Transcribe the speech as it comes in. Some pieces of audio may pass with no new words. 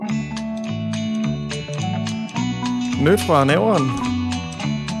Nyt fra næveren.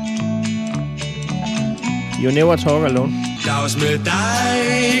 You never talk alone. Dags med dig,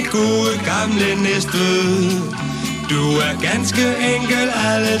 gode gamle Næstved. Du er ganske enkel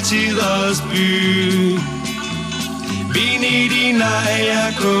alle tiders by. Vin i din ej er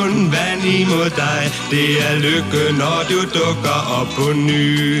kun vand imod dig. Det er lykke, når du dukker op på ny.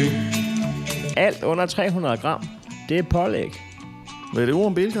 Alt under 300 gram, det er pålæg. Ved det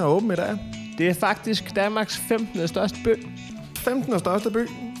om Bilka er åben i dag? Det er faktisk Danmarks 15. største by. 15. største by.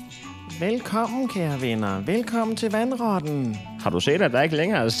 Velkommen, kære venner. Velkommen til Vandrotten. Har du set, at der ikke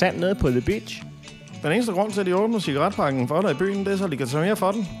længere er sand nede på The Beach? Den eneste grund til, at de åbner cigaretpakken for dig i byen, det er så, de kan tage mere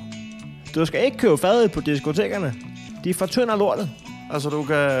for den. Du skal ikke købe fadøl på diskotekerne. De fortynder lortet. Altså, du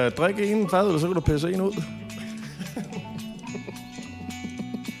kan drikke en fadøl, så kan du pisse en ud.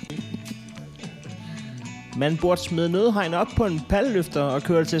 Man burde smide nødhegn op på en palleløfter og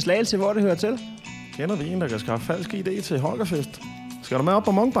køre til Slagelse, hvor det hører til. Kender vi en, der kan skaffe falsk ID til Holgerfest? Skal du med op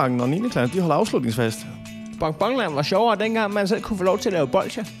på Munkbakken, når 9. klasse de holder afslutningsfest? Bonbonland var sjovere dengang, man selv kunne få lov til at lave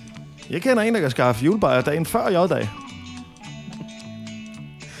bolsjer. Jeg kender en, der kan skaffe julebajer dagen før J-dag.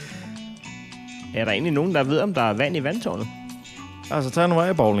 Er der egentlig nogen, der ved, om der er vand i vandtårnet? Altså, tag nu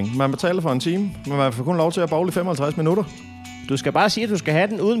af bowling. Man betaler for en time, men man får kun lov til at bowle i 55 minutter. Du skal bare sige, at du skal have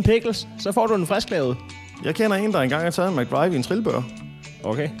den uden pickles, så får du den frisklavet. Jeg kender en, der engang har taget en McDrive i en trillebør.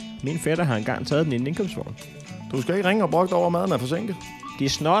 Okay, min fætter har engang taget den i en indkøbsvogn. Du skal ikke ringe og brokke over, maden er forsinket. De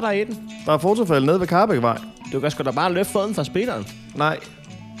snotter i den. Der er fotofælde nede ved Karbækvej. Du kan sgu da bare løfte foden fra speederen. Nej.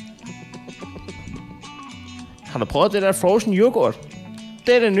 Har du prøvet det der frozen yoghurt?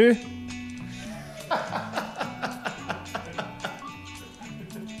 Det er det nye.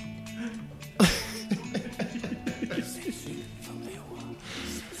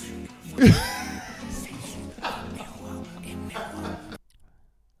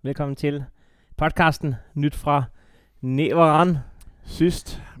 Velkommen til podcasten Nyt fra Næveren.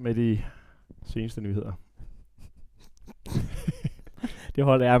 Sidst med de seneste nyheder. Det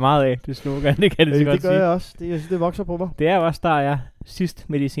holder jeg meget af. Det slukker, det kan det så godt sige. Det gør jeg også. Jeg synes, det vokser på mig. Det er også, der er sidst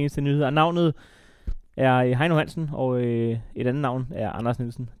med de seneste nyheder. Navnet er Heino Hansen, og et andet navn er Anders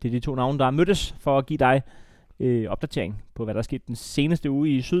Nielsen. Det er de to navne, der er mødtes for at give dig opdatering på, hvad der er sket den seneste uge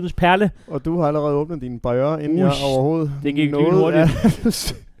i Sydens Perle. Og du har allerede åbnet dine bøjer, inden jeg overhovedet... Det gik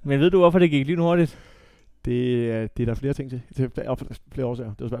lynhurtigt. Men ved du, hvorfor det gik lynhurtigt? Det er der flere ting til. Det er flere årsager.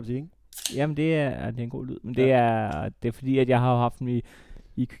 Det var svært at sige, ikke? Jamen, det er en god lyd. Men det er fordi, at jeg har haft dem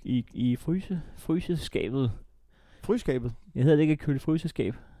i fryseskabet. Fryseskabet? Jeg hedder det ikke et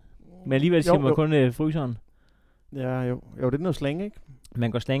kølefryseskab. Men alligevel siger man kun fryseren. Ja, jo, det er noget slang, ikke?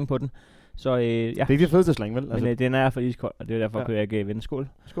 Man går slange på den. Så ja. Det er ikke det fedeste slang, vel? Men den er for iskold, og det er derfor, kan jeg vende skål.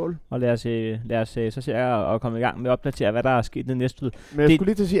 Skål. Og lad os så ser jeg at komme i gang med at opdatere, hvad der er sket den næste tid. Men jeg skulle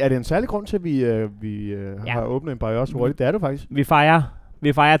lige til at sige, er det en særlig grund til, at vi har åbnet en bøjer også hurtigt? Det er det faktisk.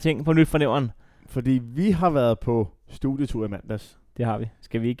 Vi fejrer ting på Nyt fra Næveren. Fordi vi har været på studietur i mandags. Det har vi.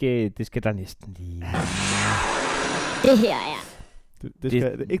 Skal vi ikke? Det skal der næsten lige. Det her er.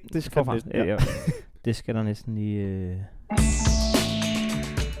 Det skal næsten. Ja. Det skal der næsten lige.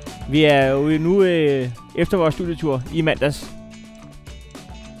 Vi er jo nu efter vores studietur i mandags.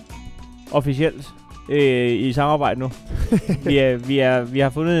 Officielt i samarbejde nu. vi har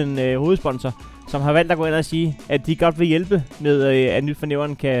fundet en hovedsponsor, som har valgt at gå ind og sige, at de godt vil hjælpe med, at Nyt fra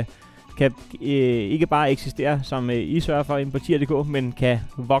Næveren kan ikke bare eksistere, som I sørger for inde på tier.dk, men kan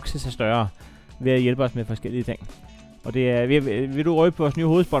vokse sig større ved at hjælpe os med forskellige ting. Og det er, vil du røbe på vores nye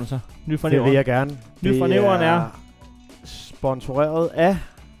hovedsponsor? Nyt fra Næveren? Det vil jeg gerne. Nyt fra Næveren er sponsoreret af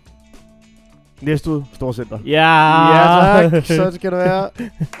Næstved Storcenter. Ja tak. Så skal det være.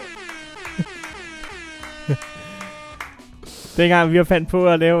 Dengang vi har fandt på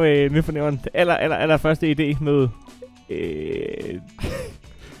at lave Nyt fra Næveren, aller første idé med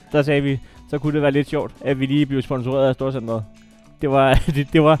der sagde vi, så kunne det være lidt sjovt, at vi lige blev sponsoreret af Storcenteret.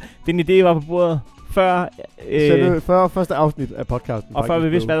 Den idé var på bordet før før første afsnit af podcasten. Og før vi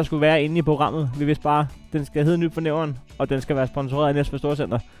vidste, hvad der skulle være inde i programmet. Vi vidste bare, den skal hedde Nyt fra Næveren, og den skal være sponsoreret af Næstved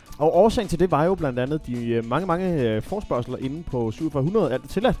Storcenter. Og årsagen til det var jo blandt andet de mange forespørgsler inde på 4700 alt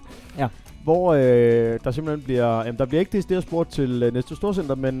tilladt. Ja. Hvor der simpelthen bliver, der bliver ikke decideret spurgt til Næstved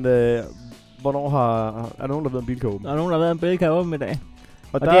Storcenter, men hvornår er der nogen, der ved om Bilka åben? Der er nogen, der ved om Bilka åben i dag.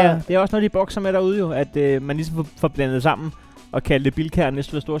 Og der det er også noget, de bokser med derude jo, at man ligesom får blandet sammen og kalde det Bilka og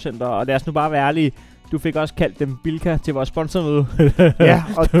Næstved Storcenter. Og lad os nu bare være ærlige. Du fik også kaldt dem Bilka til vores sponsormøde. Ja,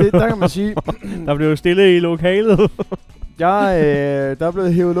 og der kan man sige... Der blev stille i lokalet. Der er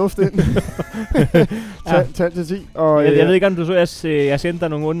blevet hævet luft ind. Tal til 10. Og, jeg ved ikke, om du så, jeg sendte dig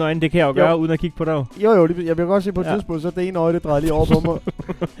nogle onde øjne. Det kan jeg jo gøre, uden at kigge på dig. Jo, jeg vil godt se på et tidspunkt, så det ene øje, det drejer lige over på mig.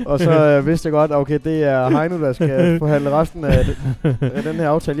 Og så vidste jeg godt, okay, det er Heino, der skal forhandle resten af den her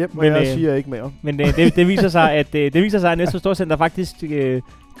aftale hjem, men jeg siger ikke mere. Men det viser sig, at Næstved Storcenter faktisk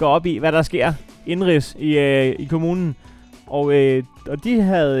går op i, hvad der sker indrigs i kommunen. Og de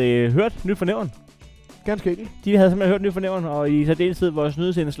havde hørt Nyt for Nævren. Ganske enkelt. De havde simpelthen hørt Nyt for Nævren, og i særdeleshed vores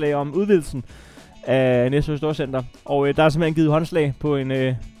nyhedsindslag om udvidelsen af Næstved Storcenter. Og der er simpelthen givet håndslag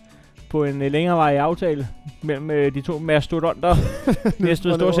på en længerevarig aftale mellem de to mastodonter,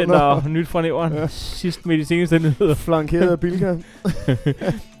 Næstved Storcenter og Nyt for Nævren, sidst med de seneste nyheder. Flankeret af Bilka.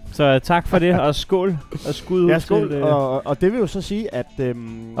 Så tak for det, og skål. Og skud ud skål. til... Og det vil jo så sige, at...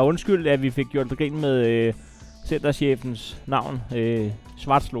 Og undskyld, at vi fik gjort grin med centerchefens navn,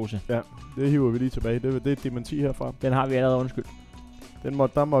 Svartslose. Ja, det hiver vi lige tilbage. Det er et dementi herfra. Den har vi allerede undskyld.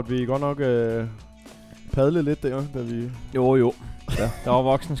 Der måtte vi godt nok padle lidt der, da vi... Jo. Ja. Der var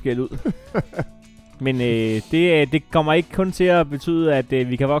voksenskæld ud. Men det kommer ikke kun til at betyde, at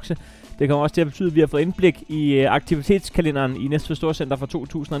vi kan vokse. Det kommer også til at betyde, at vi har fået indblik i aktivitetskalenderen i Næstved Storcenter for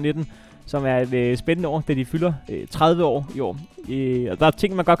 2019, som er et spændende år, da de fylder 30 år i år. Og der er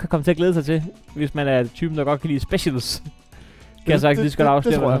ting, man godt kan komme til at glæde sig til, hvis man er typen, der godt kan lide specials. Kan jeg sagt, lige skal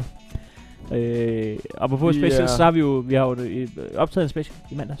afsløre. Det tror jeg. Og på specials, så har vi jo optaget en special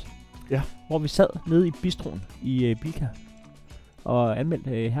i mandags. Ja. Hvor vi sad nede i bistroen i Bilka og anmeldte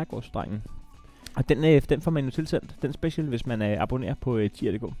Herregårdsdrengen. Og den får man jo tilsendt, den special, hvis man abonnerer på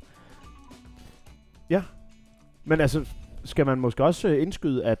tier.dk. Ja, men altså, skal man måske også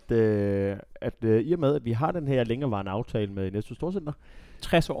indskyde, at i og med, at vi har den her længerevarende aftale med Næstved Storcenter.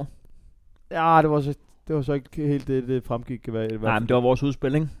 60 år. Ja, det var så ikke helt det fremgik. Nej, men det var vores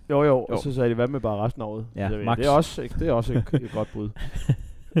udspil, ikke? Jo. Og så sagde de, hvad med bare resten af året? Ja, det er også et godt bud.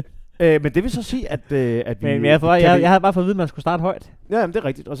 Men det vil så sige, at vi... Men jeg havde bare fået at vide, at man skulle starte højt. Ja, jamen, det er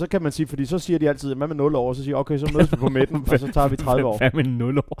rigtigt. Og så kan man sige, fordi så siger de altid, hvad med 0 år? Og så siger okay, så mødes vi på midten, og så tager vi 30 år. Hvad med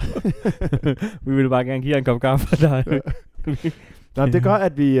 0 år? Vi ville bare gerne give en kop kaffe der. Nå, det gør,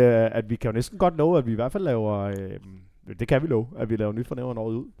 at vi kan jo næsten godt love, at vi i hvert fald laver... det kan vi love, at vi laver Nyt for Nævren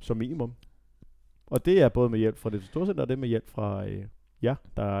året ud, som minimum. Og det er både med hjælp fra det Storcenter, og det er med hjælp fra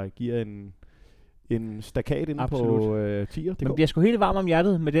der giver en stakat inde på tier. Man bliver sgu helt varm om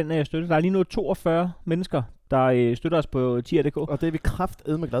hjertet med den støtte. Der er lige nu 42 mennesker, der støtter os på tier.dk. Og det er vi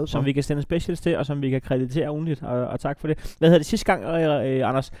kraftedme glade for. Som vi kan sende specials til, og som vi kan kreditere ugenligt. Og tak for det. Hvad hedder det sidste gang,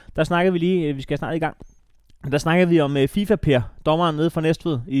 Anders? Der snakkede vi lige, vi skal snart i gang. Der snakkede vi om FIFA-Per, dommeren nede fra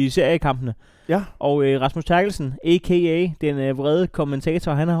Næstved i seriekampene. Ja. Og Rasmus Terkelsen, a.k.a. den vrede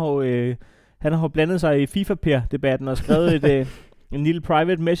kommentator, han har blandet sig i FIFA-Per-debatten og skrevet en lille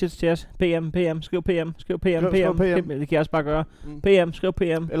private message til os. PM, skriv PM. Det kan jeg også bare gøre. PM, skriv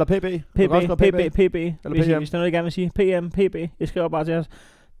PM. Eller PB. PB. Hvis der er noget, jeg gerne vil sige. PM, PB. Jeg skriver bare til os.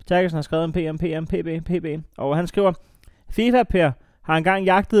 Terkelsen har skrevet en PM, PB. Og han skriver, FIFA-Per har engang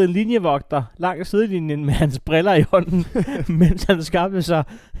jagtet en linjevogter langs sidelinjen med hans briller i hånden, mens han skabte sig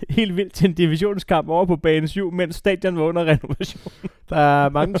helt vildt til en divisionskamp over på bane 7, mens stadion var under renovation. Der er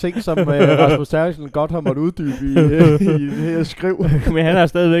mange ting, som Rasmus Terkelsen godt har måttet uddybe i det her skriv. Men han er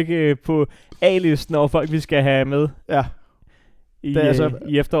stadigvæk på A-listen over folk, vi skal have med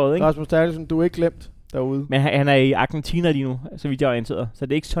i efteråret. Ikke? Rasmus Terkelsen, du er ikke glemt derude. Men han er i Argentina lige nu, så vidt jeg er orienteret. Så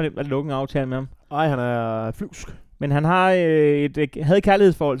det er ikke så nemt at lukke en aftale med ham. Nej, han er flyvsk. Men han har havde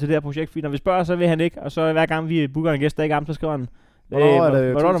kærlighedsforhold til det her projekt, fordi når vi spørger, så vil han ikke. Og så hver gang vi booker en gæst, der ikke er så skriver han,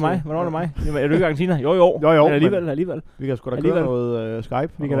 hvornår er det mig? Er du ikke i Argentina? Jo. Men alligevel. Vi kan sgu da køre noget Skype.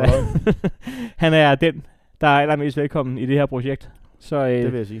 Vi kan han er den, der er allermest velkommen i det her projekt. Så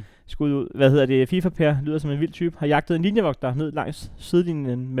det vil jeg sige. Skud ud. Hvad hedder det? FIFA-Per lyder som en vild type. Har jagtet en linjevogter ned langs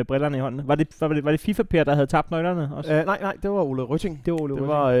sidelinjen med brillerne i hånden. Var det FIFA-Per, der havde tabt nøglerne også? Nej, det var Ole Rytting. Det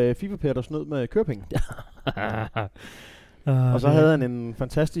var FIFA-Per, der snød med kørepenge. Og så havde han en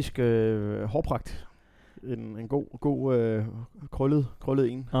fantastisk hårpragt. En god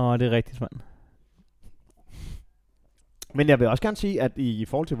krøllet en. Det er rigtigt, mand. Men jeg vil også gerne sige, at i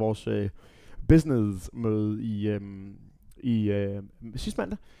forhold til vores business-møde i sidste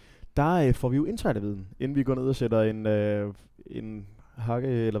mandag, der får vi jo insiderviden, inden vi går ned og sætter en hakke,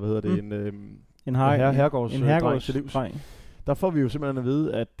 eller hvad hedder det, en herregårds til livs. Der får vi jo simpelthen at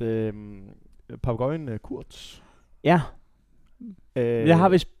vide, at papegøjen Kurtz... Ja. Det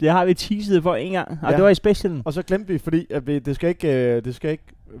har vi teaset for en gang, og det var i specialen. Og så glemte vi, fordi at det skal ikke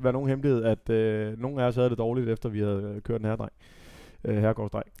være nogen hemmelighed, at nogen af os havde det dårligt, efter vi havde kørt en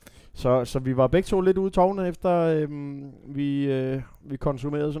herregårdsdreng. Så vi var begge to lidt ude i tovene, efter vi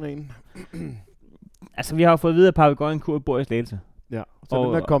konsumerede sådan en. Altså, vi har jo fået at vide, at papegøjen Kurt bor i Slagelse. Ja, så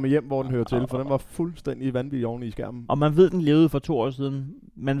den er kommet hjem, hvor den hører til, for den var fuldstændig vanvittig oven i skærmen. Og man ved, den levede for 2 år siden.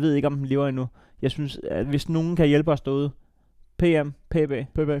 Man ved ikke, om den lever endnu. Jeg synes, at hvis nogen kan hjælpe os derude, PM, PB,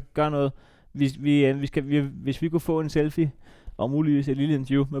 gør noget. Hvis vi kunne få en selfie, og muligvis et lille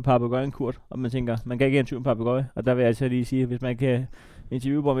interview med papegøjen Kurt, og man tænker, man kan ikke interviewe en papegøje, og der vil jeg altså lige sige, at hvis man kan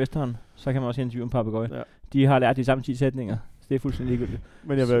interviewe borgmesteren, så kan man også interviewe en papegøje. Ja. De har lært de samme 10 sætninger, så det er fuldstændig ligegyldigt.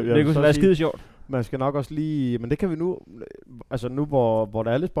 Men jeg det kunne være skide sjovt. Man skal nok også lige, men det kan vi nu, altså nu hvor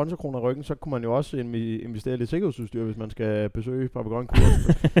der er lidt sponsorkroner i ryggen, så kunne man jo også investere lidt sikkerhedsudstyr, hvis man skal besøge papegøjen Kurt.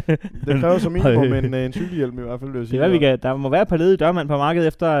 Det kræver som minimum en cykelhjelm i hvert fald, vil jeg sige. Det er, der må være et par ledige dørmand på markedet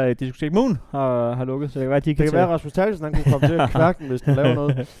efter Diskotek Moon har lukket, så det kan være, at de kan være, Rasmus Terkelsen, han kunne komme til at kværken, hvis den laver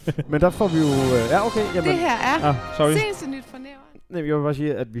noget. Men der får vi jo, ja okay. Jamen. Det her er seneste nyt fra Nævren. Nej, jeg vil bare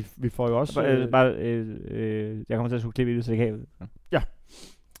sige, at vi får jo også... jeg kommer til at suge klip i det, så det kan ja.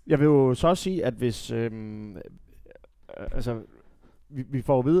 Jeg vil jo så også sige, at hvis... vi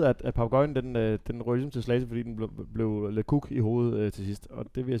får jo at vide, at papegøjen, den røg ligesom til Slagelse, fordi den blev lidt kuk i hovedet til sidst. Og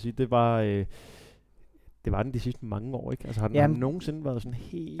det vil jeg sige, det var den de sidste mange år, ikke? Altså har den nogensinde været sådan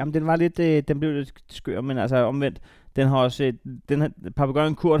helt... Jamen den var lidt... den blev lidt skør, men altså omvendt, den har også...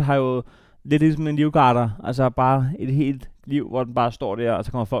 papegøjen Kurt har jo lidt ligesom en livgarder. Altså bare et helt liv, hvor den bare står der, og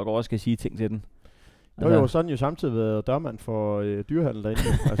så kommer folk over og skal sige ting til den. Jo, sådan jo samtidig været dørmand for dyrehandel derinde.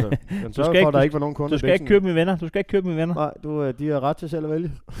 Altså, den sørger for, at der ikke var nogen kunder. Du skal ikke købe mine venner. Nej, de har ret til selv at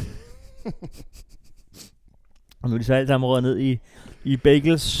vælge. Og nu er de så alle sammen røget ned i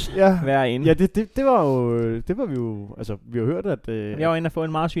bagels hver ene. Ja, det var vi jo, altså vi har hørt, at... jeg var inde og få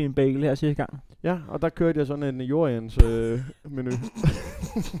en marsvin bagel her sidste gang. Ja, og der kørte jeg sådan en jordens menu.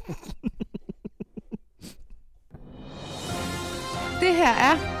 Det her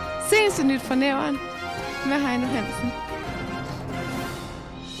er seneste nyt fra Nævren med Heino Hansen.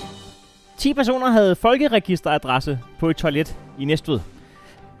 10 personer havde folkeregisteradresse på et toilet i Næstved.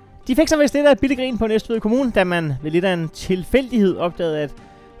 De fik så vist lidt af et billegrin på Næstved Kommune, da man ved lidt af en tilfældighed opdagede, at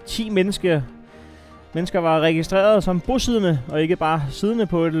 10 mennesker var registreret som bosiddende og ikke bare siddende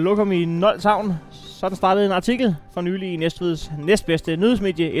på et lokum i Nolshavn. Sådan startede en artikel for nylig i Næstveds næstbedste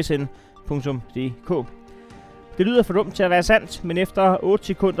nyhedsmedie sn.dk. Det lyder for dumt til at være sandt, men efter 8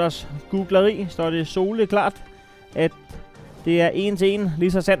 sekunders googleri står det soleklart, at det er en til en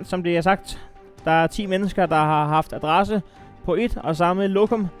lige så sandt, som det er sagt. Der er 10 mennesker, der har haft adresse på et og samme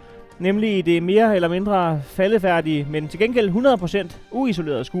lokum, nemlig i det mere eller mindre faldefærdige, men til gengæld 100%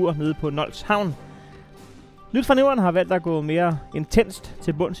 uisolerede skur nede på Nols Havn. Nyt fra Nævren har valgt at gå mere intenst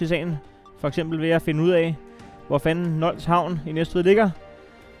til bunds i sagen, for eksempel ved at finde ud af, hvor fanden Nols Havn i Næstved ligger,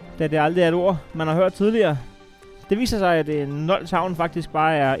 da det aldrig er et ord, man har hørt tidligere. Det viser sig, at Nols Havn faktisk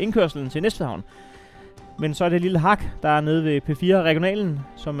bare er indkørslen til Næstved Havn. Men så er det lille hak, der er nede ved P4 Regionalen,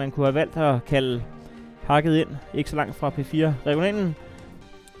 som man kunne have valgt at kalde hakket ind, ikke så langt fra P4 Regionalen,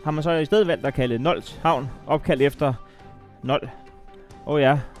 har man så i stedet valgt at kalde Nols Havn, opkaldt efter Nol.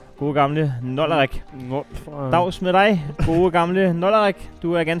 Ja, gode gamle Nollerik. Dags med dig, gode gamle Nollerik.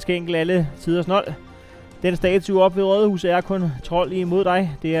 Du er ganske enkelt alle tiders Nol. Den statue op ved Rådhuset er kun trold imod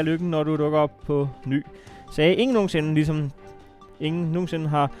dig. Det er lykken, når du dukker op på ny. Sagde ingen nogensinde, ligesom ingen nogensinde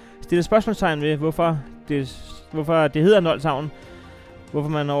har stillet spørgsmålstegn ved, hvorfor det hedder Nols Havn. Hvorfor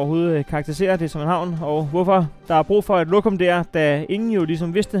man overhovedet karakteriserer det som en havn, og hvorfor der er brug for et lokum der, da ingen jo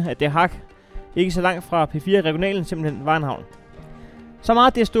ligesom vidste, at det hak ikke så langt fra P4 Regionalen simpelthen var en havn. Så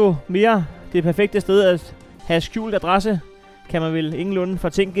meget desto mere det perfekte sted at have skjult adresse, kan man vel ingenlunde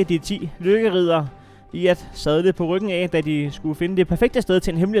fortænke de 10 lykkeriddere i at sadle på ryggen af, da de skulle finde det perfekte sted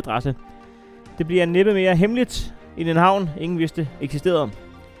til en hemmelig adresse. Det bliver næppe mere hemmeligt end en havn, ingen vidste eksisterede.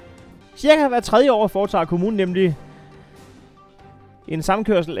 Cirka hver 3. år foretager kommunen nemlig en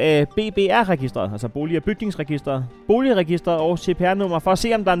sammenkørsel af BBR-registret, altså bolig- og bygningsregistret, boligregistret og CPR-nummer, for at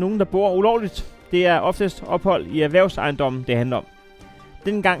se, om der er nogen, der bor ulovligt. Det er oftest ophold i erhvervsejendommen, det handler om.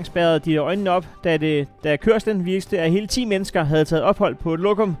 Dengang spærrede de øjnene op, da kørslen viste, at hele 10 mennesker havde taget ophold på et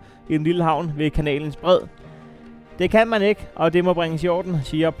lokum i en lille havn ved kanalens bred. Det kan man ikke, og det må bringes i orden,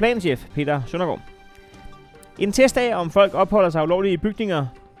 siger planchef Peter Søndergaard. En test af, om folk opholder sig ulovligt i bygninger,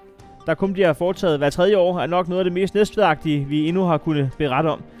 der kun bliver foretaget hver 3. år, er nok noget af det mest næstvedagtige, vi endnu har kunnet berette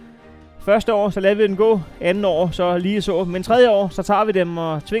om. Første år, så lader vi den gå. Andet år, så lige så. Men 3. år, så tager vi dem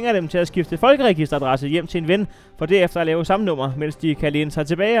og tvinger dem til at skifte folkeregisteradresse hjem til en ven, for derefter at lave samme nummer, mens de kan læne sig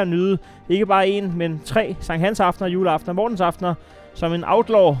tilbage og nyde ikke bare 1, men 3 Sankt Hans aftener, juleaftener og morgensaftener, som en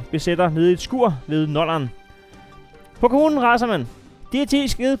outlaw besætter nede i et skur ved Nolleren. På kommunen raser man. De 10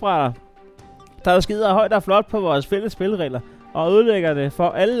 skidebrætter, der skider højt og flot på vores fælles spilleregler, og ødelægger det for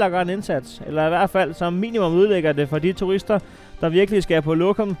alle, der gør en indsats, eller i hvert fald som minimum ødelægger det for de turister, der virkelig skal på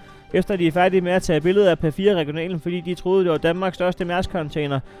lokum, efter de er færdige med at tage billeder af P4-regionalen, fordi de troede, det var Danmarks største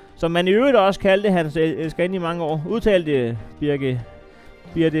Mærsk-container, som man i øvrigt også kaldte hans elskerinde i mange år, udtalte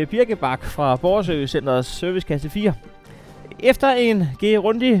Birte Birkebak fra Borgersø-centerets servicekasse 4. Efter en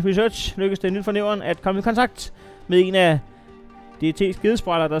grundig research lykkedes det nyt for nævren at komme i kontakt med en af DT's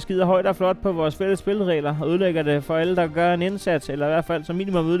skidesprætter, der skider højt og flot på vores fælles spilleregler og ødelægger det for alle, der gør en indsats, eller i hvert fald som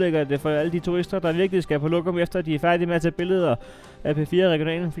minimum ødelægger det for alle de turister, der virkelig skal på lokum, efter de er færdige med at tage billeder af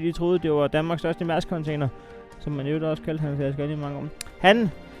P4-regionalen, fordi de troede, det var Danmarks største Mærsk-container, som man jo også kaldte hans elskerinde i mange år. Han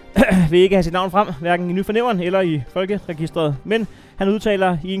vil ikke have sit navn frem, hverken i Nyt for Nævren eller i Folkeregistret, men han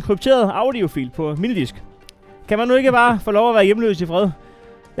udtaler i en krypteret audiofil på minidisk. Kan man nu ikke bare få lov at være hjemløs i fred?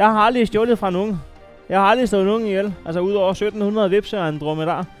 Jeg har aldrig stjålet fra nogen. Jeg har aldrig slået nogen ihjel. Altså ud over 1700 vipser og en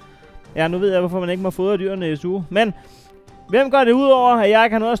dromedar. Ja, nu ved jeg, hvorfor man ikke må fodre dyrene i suge. Men hvem gør det ud over, at jeg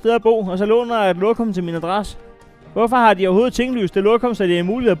ikke har noget sted at bo, og så låner et lokum til min adresse? Hvorfor har de overhovedet tinglyst det lokum, så det er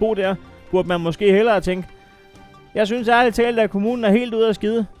muligt at bo der? Burde man måske hellere tænke. Jeg synes ærligt talt, at kommunen er helt ude af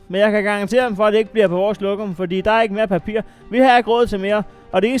skide. Men jeg kan garantere dem for, at det ikke bliver på vores lokum, fordi der er ikke mere papir. Vi har ikke råd til mere.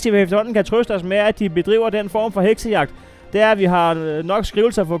 Og det eneste, vi efterhånden kan trøste os med, er, at de bedriver den form for heksejagt. Det er, at vi har nok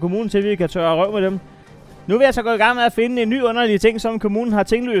skrivelser fra kommunen til, at vi kan tørre røv med dem. Nu vil jeg så gå i gang med at finde en ny underlig ting, som kommunen har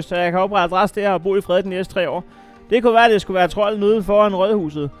tingløst, så jeg kan oprette adresse der og bo i fred de næste 3 år. Det kunne være, at det skulle være trolden ude foran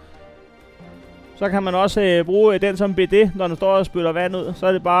rådhuset. Så kan man også bruge den som BD, når den står og spytter vand ud. Så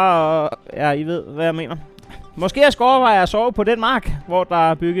er det bare, ja, I ved, hvad jeg mener. Måske jeg skal overveje at sove på den mark, hvor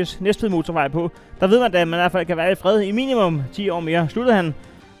der bygges Næstved motorvej på. Der ved man, at man i hvert fald kan være i fred i minimum 10 år mere, sluttede han.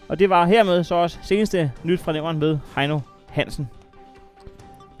 Og det var hermed så også seneste nyt fra nævren med Heino Hansen.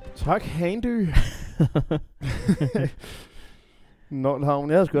 Tak, Handy. Nolhavn.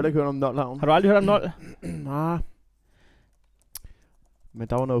 Jeg har sgu ikke hørt om Nolhavn. Har du aldrig hørt om Nol? Nej. Men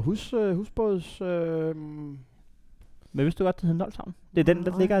der var noget husbåds... Men vidste du godt, det hed Nolhavn? Det er den,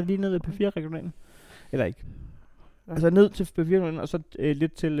 der ligger lige nede ved P4-regionalen. Eller ikke? Ja. Altså ned til P4-regionalen, og så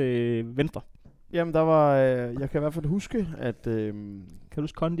lidt til venstre. Jamen, der var... jeg kan i hvert fald huske, at... Kan du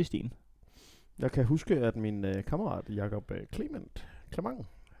huske Kondistien? Jeg kan huske, at min kammerat Jakob Clement,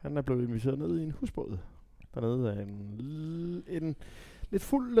 han er blevet inviteret ned i en husbåd. Dernede af en lidt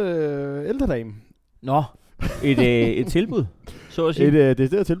fuld ældre dame. Nå, et tilbud, så at sige.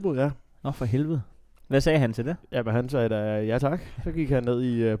 Det er et tilbud, ja. Nå, for helvede. Hvad sagde han til det? Ja, men han sagde da ja tak. Så gik han ned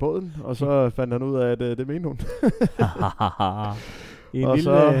i båden, og så fandt han ud af, at det mente hun. Og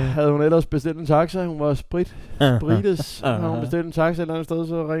så havde hun ellers bestilt en taxa. Hun var sprites. Når hun bestilte en taxa et eller andet sted,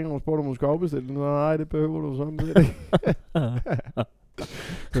 så ringede hun og spurgte, om hun skulle afbestille den. Nej, det behøver du sådan set ikke.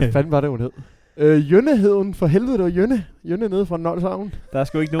 Hvad fanden var det, hun hed? Jønne hed hun. For helvede, det var Jønne. Jønne nede fra Nolshavn. Der er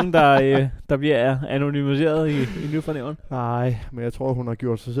sgu ikke nogen, der bliver anonymiseret i Nyt fra Nævren. Nej, men jeg tror, hun har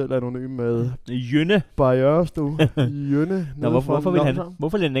gjort sig selv anonym med Jønne. Barriers, du. Jønne. Nå,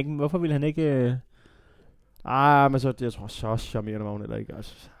 hvorfor vil han ikke... men så, jeg tror så charmerende var hun heller ikke.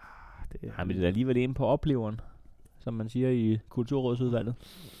 Altså, men det er alligevel en på opleveren, som man siger i Kulturrådsudvalget.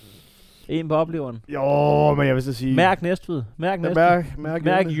 En på opleveren. Jo, men jeg vil så sige... Mærk Næstved. Mærk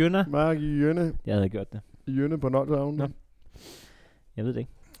Jønne. Mærk Jønne. Jeg havde gjort det. Jønne på Nolshavn. Ja. Jeg ved det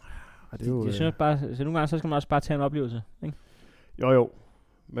ikke. Det er jo, jeg synes bare, så nogle gange så skal man også bare tage en oplevelse, ikke? Jo.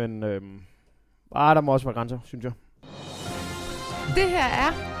 Men der må også være grænser, synes jeg. Det her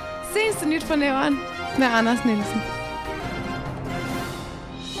er seneste nyt fra nævren med Anders Nielsen.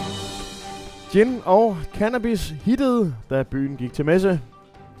 Gin og cannabis hittede, da byen gik til messe.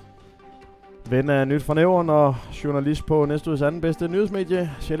 Ven af Nyt fra Nævren og journalist på Næstved's anden bedste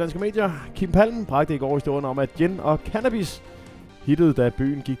nyhedsmedie, Sjællandske Medier, Kim Palm, bragte i går historien om, at gin og cannabis hittede, da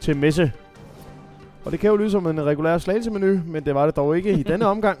byen gik til messe. Og det kan jo lyde som en regulær Slagelse-menu, men det var det dog ikke i denne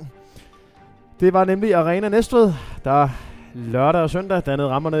omgang. Det var nemlig Arena Næstved, der lørdag og søndag dannede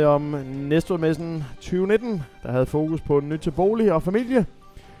rammerne om Næstved-messen 2019, der havde fokus på nyt til bolig og familie.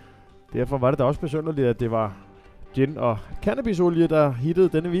 Derfor var det da også besynderligt, at det var gin og cannabisolie, der hittede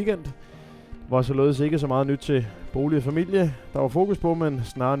denne weekend. Var således ikke så meget nyt til bolig og familie, der var fokus på, men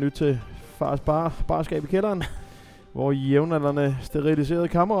snarere nyt til fars barskab i kælderen, hvor jævnaldrende steriliserede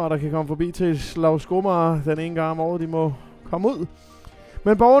kammerater kan komme forbi til slag skummer den ene gang om året, de må komme ud.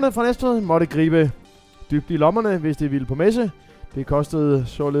 Men borgerne fra Næstved måtte gribe dybt i lommerne, hvis de ville på messe. Det kostede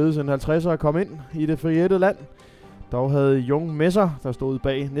således en 50'er at komme ind i det forjættede land. Dog havde Jung Messer, der stod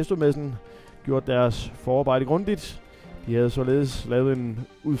bag Næstved-messen, gjort deres forarbejde grundigt. De havde således lavet en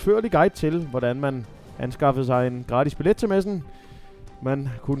udførlig guide til, hvordan man anskaffede sig en gratis billet til messen. Man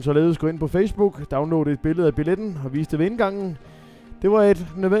kunne således gå ind på Facebook, downloade et billede af billetten og vise det ved indgangen. Det var et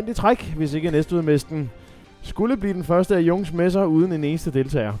nødvendigt træk, hvis ikke Næstved-messen skulle blive den første af Jungs messer uden en eneste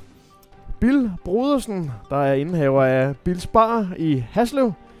deltager. Bill Brodersen, der er indehaver af Bills Bar i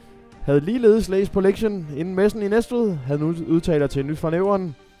Haslev, havde ligeledes læst på lektien inden messen i Næstved, havde nu udtaler til Nyt fra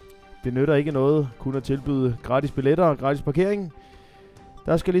Nævren. Det nytter ikke noget kun at tilbyde gratis billetter og gratis parkering.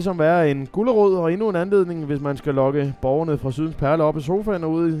 Der skal ligesom være en gulerod og endnu en anledning, hvis man skal lokke borgerne fra Sydens Perle op i sofaen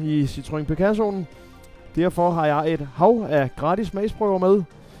og ud i Citroën Picassoen. Derfor har jeg et hav af gratis smagsprøver med.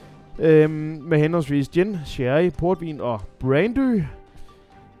 Med henholdsvis gin, sherry, portvin og brandy.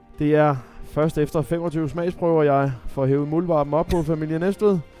 Det er først efter 25 smagsprøver, jeg får hævet muldvarpen op på Familie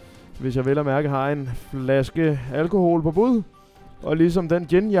Næstved. Hvis jeg vel at mærke har en flaske alkohol på bud. Og ligesom den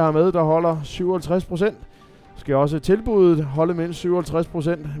gin, jeg har med, der holder 57%, skal også tilbuddet holde mindst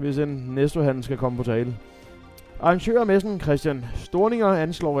 57%, hvis en Næstved-handel skal komme på tale. Arrangør af messen, Christian Storninger,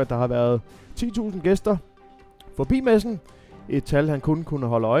 anslår, at der har været 10.000 gæster forbi messen. Et tal, han kun kunne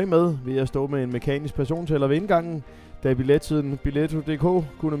holde øje med ved at stå med en mekanisk persontæller ved indgangen, da billettiden Billetto.dk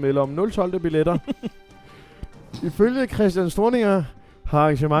kunne melde om 0 billetter. Ifølge Christian Storninger har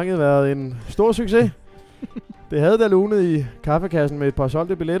arrangementet været en stor succes. Det havde da lunet i kaffekassen med et par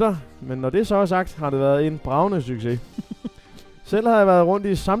solgte billetter, men når det så er sagt, har det været en bragende succes. Selv har jeg været rundt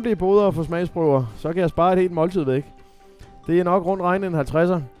i samtlige boder og få smagsprøver, så kan jeg spare et helt måltid væk. Det er nok rundt regnet en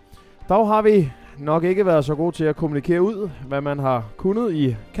 50'er. Dog har vi nok ikke været så gode til at kommunikere ud, hvad man har kunnet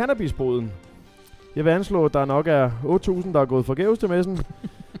i cannabisboden. Jeg vil anslå, at der nok er 8.000, der er gået forgæves til messen,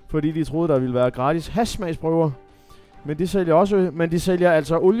 fordi de troede, der ville være gratis hashsmagsprøver. Men de sælger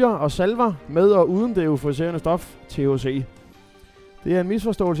altså olier og salver med og uden det euforiserende stof THC. Det er en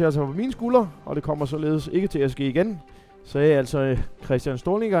misforståelse altså på mine skuldre, og det kommer således ikke til at ske igen, sagde altså Christian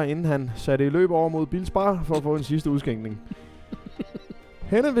Storlinger, inden han satte i løb over mod Bills Bar for at få en sidste udskænkning.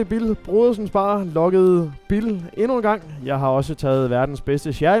 Henne ved Bill Brodersens Bar lokkede Bill endnu en gang. Jeg har også taget verdens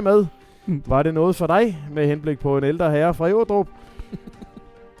bedste sherry med. Var det noget for dig, med henblik på en ældre herre fra Everdrup?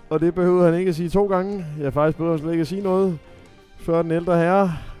 Og det behøvede han ikke at sige 2 gange. Jeg faktisk behøver slet ikke at sige noget. Før den ældre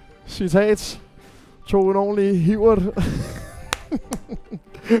herre, citat, tog en ordentlig hivert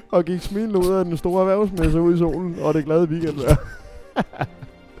og gik smilende ud af den store erhvervsmesse ud i solen og det glade weekendvejr.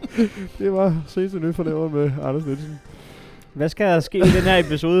 Det var seneste nyt fra Nævren med Anders Nielsen. Hvad skal der ske i den her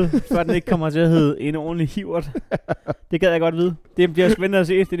episode, før den ikke kommer til at hedde en ordentlig hivert? Det gad jeg godt vide. Det bliver spændende at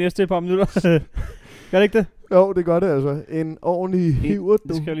se de næste par minutter. Gør det ikke det? Jo, det gør det altså. En ordentlig hivert.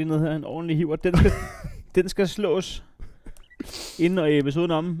 Det skal jo lige ned her. En ordentlig hivert. Den skal slås inden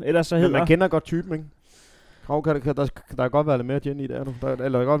episoden om. Ellers så hedder... Man kender godt typen, ikke? Der kan godt være lidt mere gin i det her, du. Eller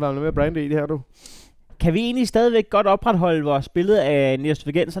der kan godt være lidt mere brandy i det her, du. Kan vi egentlig stadigvæk godt opretholde vores billede af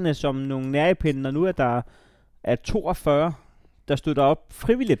næstvegenserne som nogle nærepinde, når nu er der er 42, der støtter op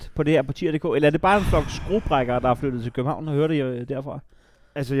frivilligt på det her på tier.dk? Eller er det bare en flok skruebrækkere, der er flyttet til København og hører det derfra?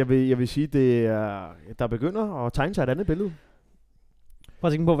 Altså, jeg vil sige, det er, der begynder at tegne sig et andet billede. Prøv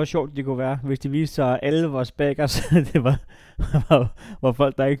at tænke på, hvor sjovt det kunne være, hvis de viste sig alle vores baggers. Det var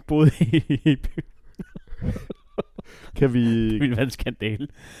folk, der ikke boede i byen. Kan vi... Det ville være en skandale.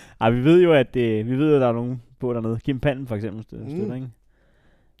 Ej, vi ved jo, at der er nogen på dernede. Kim Panden for eksempel støtter, ikke?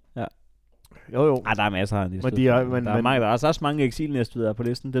 Ja. Jo. Ej, der er masser af men der er også mange eksilnæstvidere på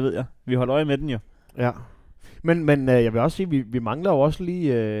listen, det ved jeg. Vi holder øje med den jo. Ja. Men jeg vil også sige, vi mangler jo også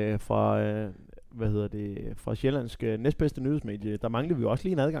lige fra... fra Sjællandsk næstbedste nyhedsmedie, der mangler vi jo også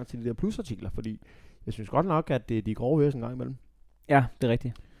lige en adgang til de der plusartikler, fordi jeg synes godt nok, at det er de grove høres en gang imellem. Ja, det er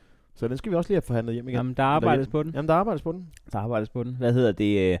rigtigt. Så den skal vi også lige have forhandlet hjem igen. Jamen, der arbejdes på den. Jamen, der arbejdes på den. Der arbejdes på den. Hvad hedder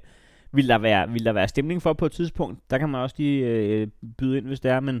det? Vil der være stemning for på et tidspunkt? Der kan man også lige byde ind, hvis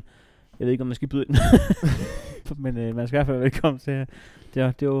det er, men jeg ved ikke, om man skal byde ind. Men man skal i hvert fald være velkommen til.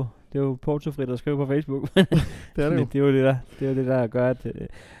 Det er jo portofrit at skrive på Facebook. Det er det jo. Det er jo det, der gør, at...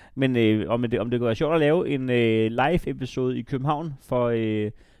 Men om det kunne være sjovt at lave en live episode i København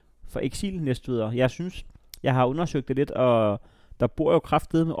for eksilnæstvidere. Jeg synes, jeg har undersøgt det lidt, og der bor jo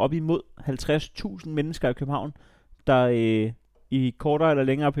kraftedeme op imod 50.000 mennesker i København, der i kortere eller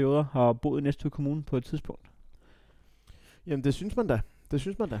længere perioder har boet i Næstved Kommune på et tidspunkt. Jamen, det synes man da.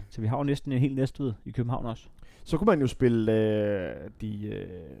 Så vi har jo næsten en hel Næstved i København også. Så kunne man jo spille de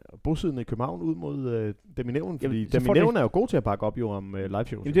bosiddende i København ud mod dem i nævnen, fordi dem i nævnen er jo gode til at bakke op jo om live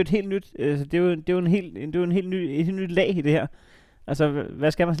shows. Jamen, det er et helt nyt, det er jo en helt nyt lag i det her. Altså,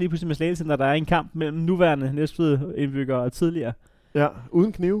 hvad skal man lige pludselig med Slagelse, når der er en kamp mellem nuværende Næstved indbyggere og tidligere? Ja,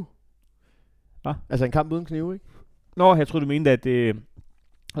 uden knive. Hvad? Altså en kamp uden knive, ikke? Nå, jeg troede, du mente, at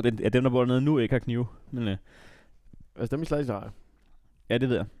dem, der bor dernede nu, ikke har knive. Men, altså dem i Slagelse har. Ja, det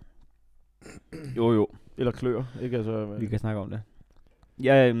ved jeg. Jo. Eller klør, ikke? Altså, vi kan snakke om det.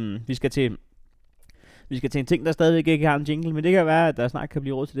 Ja, vi skal til en ting, der stadigvæk ikke har en jingle, men det kan være, at der snart kan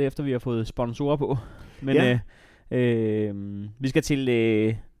blive råd til det, efter vi har fået sponsorer på. Men vi skal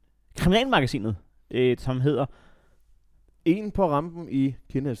til Kriminalmagasinet, som hedder En på rampen i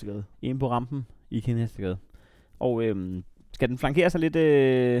Kindhestegade. En på rampen i Kindhestegade. Og skal den flankere sig lidt...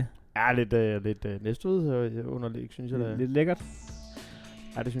 Ja, lidt næstved underligt, synes jeg. Lidt lækkert.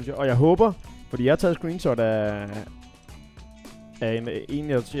 Ja, det synes jeg. Og jeg håber, fordi jeg har taget screenshot af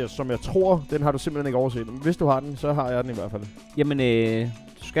en som jeg tror, den har du simpelthen ikke overset. Men hvis du har den, så har jeg den i hvert fald. Jamen,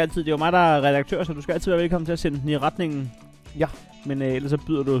 du skal altid... Det er jo mig, der er redaktør, så du skal altid være velkommen til at sende den i retningen. Ja. Men ellers så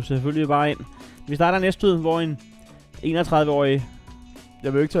byder du selvfølgelig bare ind. Vi starter næste ud, hvor en 31-årig...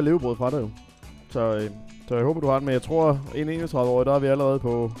 Jeg vil jo ikke tage levebrød fra dig jo. Så jeg håber, du har den, men jeg tror, en 31-årig, der er vi allerede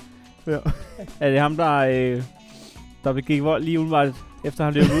på... Ja. Er det ham, der begik vold lige umiddelbart, efter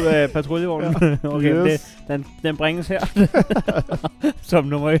han løb ud af patruljevognen? Ja. Okay, Yes. den bringes her. Som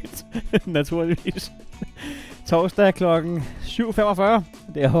nummer 1, naturligvis. Torsdag klokken 7.45.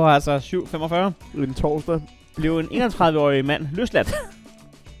 Det var altså 7.45. En torsdag. Blev en 31-årig mand løsladt.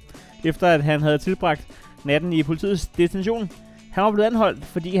 Efter at han havde tilbragt natten i politiets detention. Han var blevet anholdt,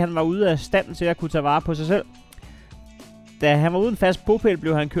 fordi han var ude af stand til at kunne tage vare på sig selv. Da han var uden fast bopæl,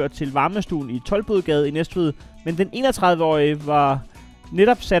 blev han kørt til varmestuen i Toldbodgade i Næstved. Men den 31-årige var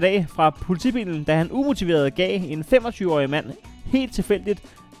netop sat af fra politibilen, da han umotiveret gav en 25-årig mand helt tilfældigt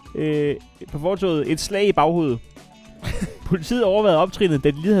på fortovet et slag i baghovedet. Politiet overvejede optrinet,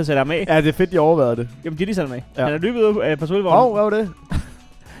 da de lige havde sat ham af. Ja, det er fedt, de overvejede det. Jamen, de lige sat ham af. Ja. Han er løbet ud af patruljevognen. Hvad var det?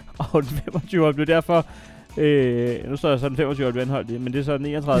 Og den 25-årige blev derfor... nu står jeg så den 25-årige blev anholdt, men det er så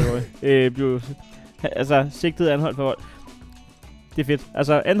den 31-årige. Blev sigtet anholdt for vold. Det er fedt.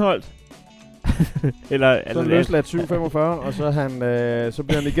 Altså anholdt. Så løsladt 7.45, og så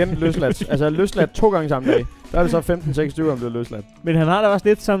bliver han igen løsladt. Altså løsladt 2 gange samme dag. Der er det så 15-26, han bliver løsladt. Men han har da også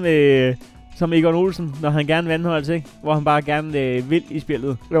lidt som Egon Olsen, når han gerne vil anholdes, ikke? Hvor han bare gerne vil i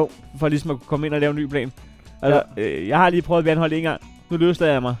spillet. Jo. For ligesom at kunne komme ind og lave en ny plan. Altså, jeg har lige prøvet at blive anholdt en gang. Nu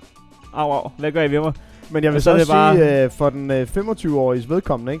løslader jeg mig. Au. Hvad gør I ved mig? Men jeg vil så sige, for den 25-åriges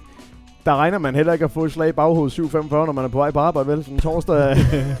vedkommende, ikke? Der regner man heller ikke at få et slag i baghovedet 7.45, når man er på vej på arbejde, vel? Sådan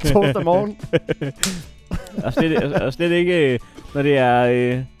torsdag morgen. og slet ikke, når det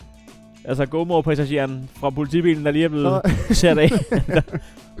er GoMore-passageren fra politibilen, der lige er blevet sat af.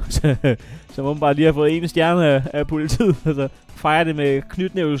 Som åbenbart lige har fået en stjerne af politiet. Altså, fejrer det med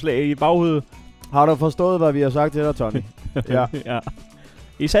knytnæveslag i baghovedet. Har du forstået, hvad vi har sagt til dig, Tony? Ja. Ja.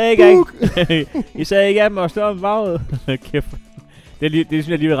 I sagde ikke, I sagde ikke, at man slå med baghovedet. Kæft. Det synes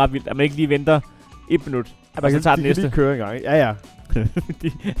jeg lige er ret vildt, at man ikke lige venter 1 minut. Og så tager den næste. De kører engang, ikke? Ja. Han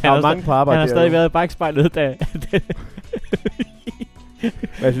har mange på arbejde. Han har stadig været i bagspejlet, da...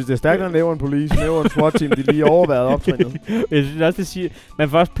 Jeg synes, det er stærkt, når laver en police, laver en SWAT-team, de lige overvejet optrænet. Jeg synes også, det siger... Man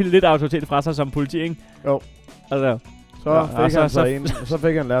får også pillet lidt autoritet fra sig som politi, ikke? Jo. Altså... Så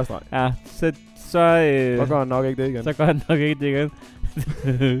fik han lærerstreg. Ja, så gør han nok ikke det igen. Så gør han nok ikke det igen.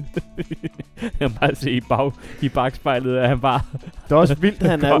 Jeg kan bare se i bagspejlet, at han bare... Det er også vildt,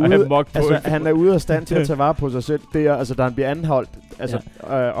 han er ude af stand til at tage vare på sig selv. Det er, altså, da han bliver anholdt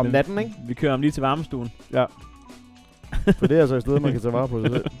om natten, ikke? Vi kører ham lige til varmestuen. Ja. For det er altså et sted, man kan tage vare på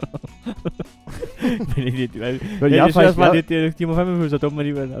sig selv. Men jeg synes også bare lidt, de må fandme føle sig dumme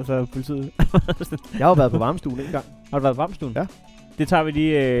alligevel, altså politiet. Jeg har jo været på varmestuen en gang. Har du været på varmestuen? Ja. Det tager vi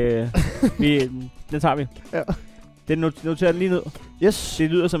lige... den tager vi. Ja. Den noterer den lige ned. Yes. Det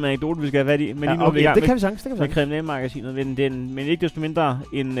lyder som en anekdote, vi skal have fat i. Men lige nu er vi i gang det kan vi sagtens. med Kriminalmagasinet. Men ikke desto mindre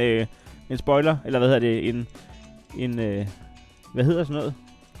en spoiler, eller hvad hedder det? Hvad hedder sådan noget?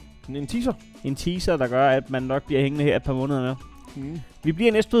 En teaser. En teaser, der gør, at man nok bliver hængende her et par måneder med. Vi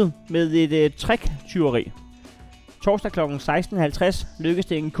bliver næste med et trick-tyveri. Torsdag kl. 16.50 lykkedes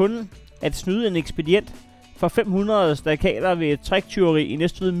det en kunde at snyde en ekspedient for 500 stakater ved et trick-tyveri i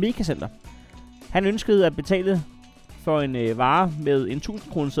Næstved Megacenter. Han ønskede at betale for en vare med en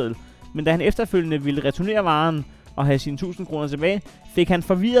 1000 kroneseddel, men da han efterfølgende ville returnere varen og have sine 1000 kroner tilbage, fik han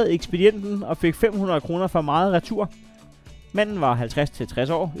forvirret ekspedienten og fik 500 kroner for meget retur. Manden var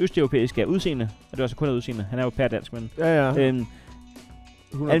 50-60 år, østeuropæisk af udseende, og det var så kun af udseende. Han er jo pærdansk, men... Ja.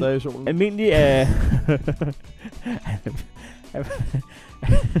 100 dage i solen. Almindelig af...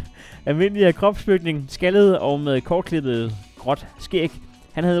 almindelig af kropsbygning, skaldet og med kortklippet gråt skæg.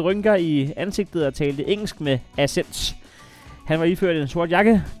 Han havde rynker i ansigtet og talte engelsk med accent. Han var iført en sort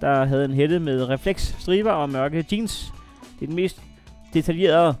jakke, der havde en hætte med refleksstriber og mørke jeans. Det er den mest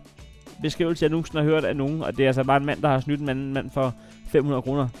detaljerede beskrivelse, jeg nogensinde har hørt af nogen, og det er altså bare en mand, der har snydt en anden mand for 500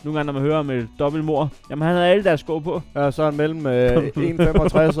 kroner. Nogle gange, når man hører om et dobbeltmord, jamen han havde alle deres sko på. Ja, så er han mellem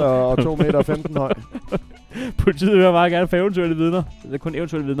 1,65 og 2,15 meter høj. Politiet hører meget gerne for eventuelle vidner. Det er kun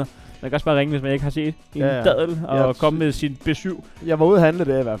eventuelle vidner. Man kan også bare ringe, hvis man ikke har set en dadel og komme med sin besøg. Jeg var ude at handle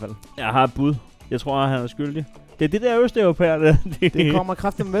det i hvert fald. Jeg har et bud. Jeg tror, han er skyldig. Det er det der østeuropæer, der. Det kommer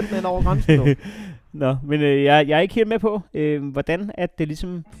kraftigt med den over grænsen nu. Nå, men jeg er ikke helt med på, hvordan at det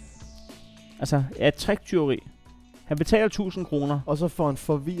ligesom... Altså, er et tricktyveri. Han betaler 1000 kroner. Og så får han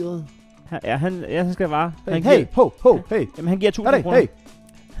forvirret. Han skal vare. Hey, hey. Jamen, han giver 1000 kroner.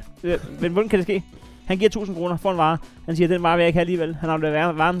 Hey. Men hvordan kan det ske? Han giver 1000 kroner for en vare. Han siger, den vare vil jeg ikke have alligevel. Han har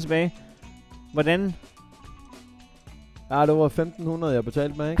jo varen tilbage. Hvordan? Ja, det var 1500, jeg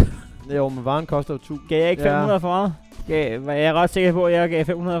betalte med, ikke? Jo, men varen koster 1000. Gav jeg ikke 500 for meget? Var jeg ret sikker på, at jeg gav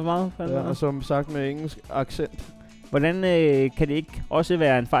 500 for meget? Ja, og som sagt med engelsk accent. Hvordan kan det ikke også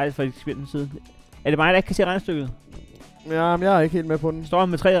være en fejl fra ekspedientens side? Er det mig, der ikke kan se regnstykket? Ja, men jeg er ikke helt med på den. Står han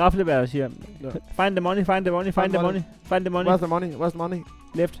med 3 raflebær og siger, find the money, find the money, find the money, find the money. Where's the money? Where's the money?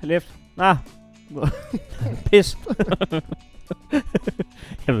 Left. Nah. Pis.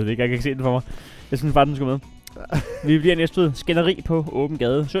 Jeg ved det ikke, jeg kan ikke se den for mig. Jeg synes bare, den skulle med. Vi bliver næste skænderi på åben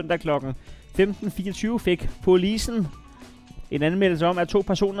gade. Søndag klokken 15.24 fik polisen en anmeldelse om, at 2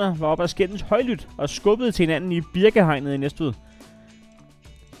 personer var oppe at skændes højlydt og skubbede til hinanden i Birkehegnet i Næstved.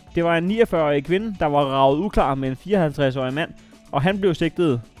 Det var en 49-årig kvinde, der var raget uklar med en 54-årig mand, og han blev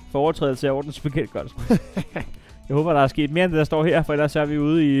sigtet for overtrædelse af ordensbekendtgørelsen. Jeg håber, der er sket mere end det, der står her, for ellers er vi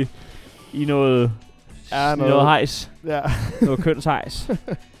ude i noget hejs. Ja. Noget kønshejs.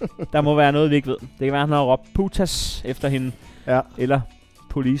 Der må være noget, vi ikke ved. Det kan være, han har råbt putas efter hende. Ja. Eller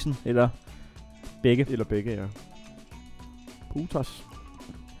polisen, eller begge. Eller begge, ja. Putas.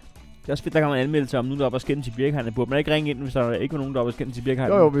 Det er også fedt, der kan man anmelde sig om nu, der er oppe at skændes i Birkehegnet. Burde man ikke ringe ind, hvis der ikke var nogen, der var oppe at skændes i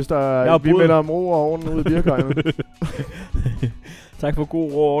Birkehegnet? Jo, hvis der er... Vi melder om ro og orden ude i Birkehegnet. Tak for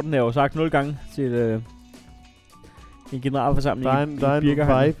god ro og orden. Jeg har jo sagt 0 gange til en generalforsamling der er en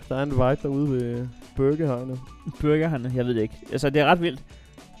vibe. Der er en vibe derude ved Birkehegnet. Birkehegnet, jeg ved det ikke. Altså, det er ret vildt.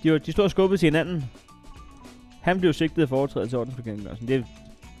 De stod og skubbede til hinanden. Han blev sigtet for overtrædelse af ordensbekendtgørelsen.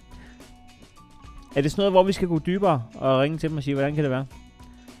 Er det sådan noget, hvor vi skal gå dybere og ringe til dem og sige, hvordan kan det være?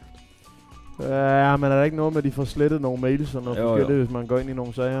 Ja, men er der ikke noget med, at de får slettet nogle mails og noget forskelligt, hvis man går ind i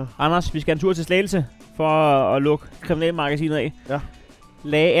nogle sager? Anders, vi skal en tur til Slagelse for at lukke kriminalmagasinet af. Ja.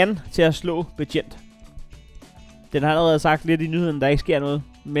 Lagde an til at slå betjent. Den har allerede sagt lidt i nyheden, der ikke sker noget.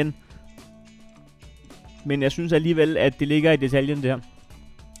 Men jeg synes alligevel, at det ligger i detaljen, det her.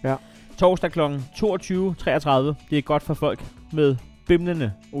 Ja. Torsdag kl. 22.33. Det er godt for folk med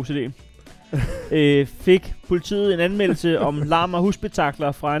bimlende OCD. Fik politiet en anmeldelse om larm og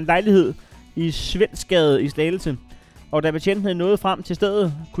husspektakler fra en lejlighed i Svendsgade i Slagelse. Og da betjentene nåede frem til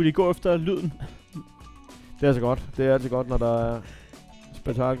stedet, kunne de gå efter lyden. Det er altså godt. Det er altid godt, når der er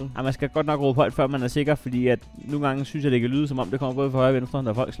spektakel. Ja, man skal godt nok råbe højt, før man er sikker, fordi at nogle gange synes jeg, det kan lyde, som om det kommer både fra højre og venstre,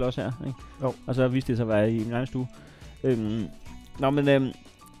 når folk slås her. Ikke? Jo. Og så viste det sig at være i min egen stue.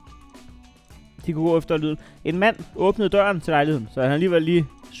 De kunne gå efter lyden. En mand åbnede døren til lejligheden, så han alligevel lige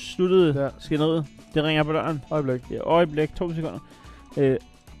sluttede skænderiet. Det ringer på døren. Øjeblik, 2 sekunder.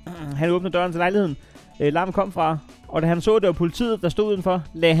 Han åbnede døren til lejligheden. Larmen kom fra, og da han så, det var politiet, der stod udenfor,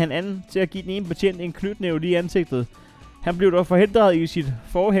 lagde han an til at give den ene betjent en knytnæve lige i ansigtet. Han blev dog forhindret i sit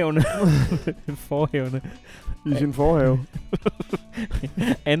forhævne. I sin forhave.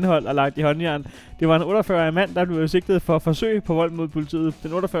 Anholdt og lagt i håndjern. Det var en 48-årig mand, der blev sigtet for forsøg på vold mod politiet.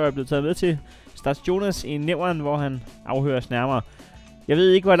 Den 48-årige er blevet taget med til Stationes i Nævren, hvor han afhøres nærmere. Jeg ved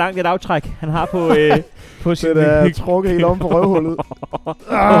ikke, hvor langt et aftræk han har på sin... Det er trukket helt om på røvhullet.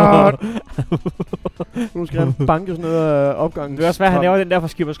 Nu skal han bankes ned af opgangen. Det er også svært, han laver den der for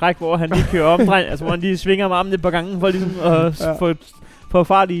Skib og Skræk, hvor han lige kører omdrejning, altså hvor han lige svinger med armene et par gange, for ligesom at få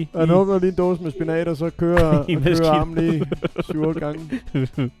fart i... Han åbner lige en dåse med spinat, og så kører armen lige 7-8 gange.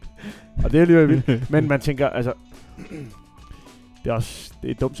 Og det er lige vildt. Men man tænker, altså... Det er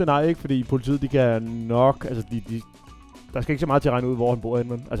et dumt scenarie, ikke? Fordi politiet, de kan nok... Altså, der skal ikke så meget til at regne ud, hvor han bor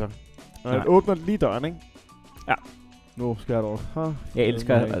henne, men altså... Han åbner lige døren, ikke? Ja. Nu skal jeg dog... Jeg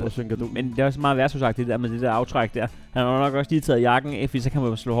elsker men det er også meget værtsagt, det der med det der aftræk der. Han har nok også lige taget jakken af, fordi så kan man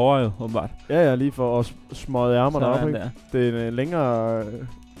jo slå hårdere jo, åbenbart. Ja, lige for at smøge ærmerne op, ikke? Der. Det er en længere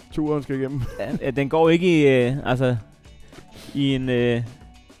tur, han skal igennem. Ja, den går ikke i en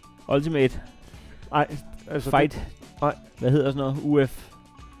ultimate fight. Nej. Hvad hedder sådan noget? UF.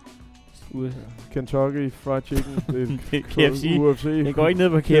 Kentucky Fried Chicken. KFC. UFC. Det går ikke ned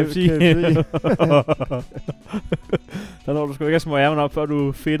på KFC. Der når du sgu ikke have små ærmerne op, før du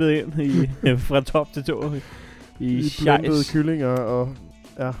er fedtet ind fra top til tå. I blendede kyllinger og...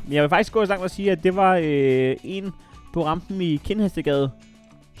 Ja. Men jeg vil faktisk gå så langt at sige, at det var en på rampen i Kindhestegade,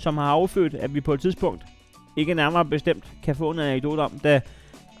 som har affødt, at vi på et tidspunkt, ikke nærmere bestemt, kan få en anekdote om, da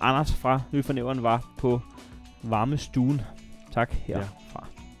Anders fra Ny for Nævren var på varmestuen. Tak herfra. Ja.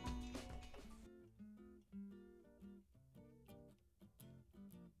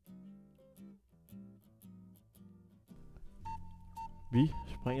 Vi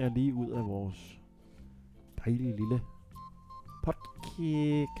springer lige ud af vores dejlige lille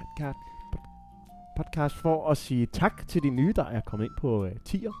podcast for at sige tak til de nye, der er kommet ind på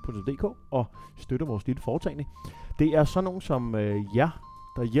tier.dk og støtter vores lille foretagende. Det er sådan nogen som jer,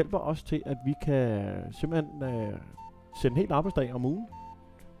 der hjælper os til, at vi kan simpelthen sætte en hel arbejdsdag om ugen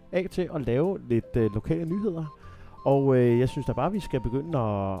af til at lave lidt lokale nyheder. Og jeg synes da bare, vi skal begynde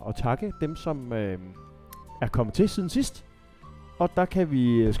at takke dem, som er kommet til siden sidst. Og der skal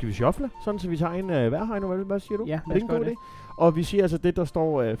vi shuffle, sådan så vi tager en hver her nu. Hvad siger du? Ja, er det en god idé? Og vi siger altså det, der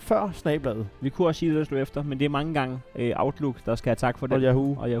står før snabladet. Vi kunne også sige det, der stod efter, men det er mange gange Outlook, der skal have tak for det.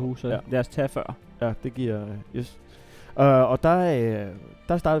 Og Yahoo, så lad os tage før. Ja, det giver... Yes. Og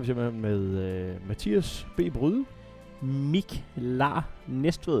der starter vi simpelthen med Mathias B. Bryde. Mik Lar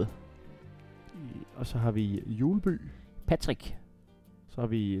Næstved. Og så har vi Juleby. Patrick. Så har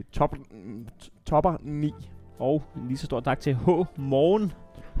vi Topper 9. Og lige så stor tak til H. Morgen.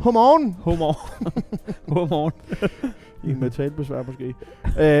 Godmorgen! Godmorgen. En med talbesvær måske.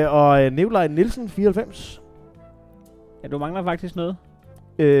 Og Nikolaj Nielsen 94. Ja, du mangler faktisk noget.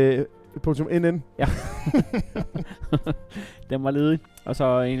 .nn. Ja. Den var ledig. Og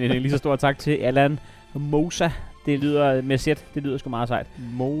så en lige så stor tak til Allan Mosa. Det lyder med sæt. Det lyder sgu meget sejt.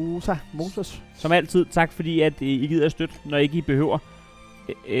 Moses. Som altid, tak fordi at I gider at støtte, når ikke I behøver.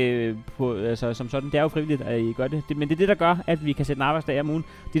 Altså som sådan, det er jo frivilligt, at I gør det. Men det er det, der gør, at vi kan sætte en arbejdsdag om ugen.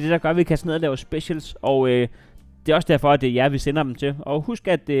 Det er det, der gør, at vi kan sådan ned og lave specials. Og det er også derfor, at det er jer, vi sender dem til. Og husk,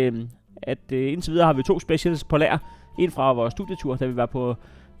 at indtil videre har vi 2 specials på lager. En fra vores studietur, da vi var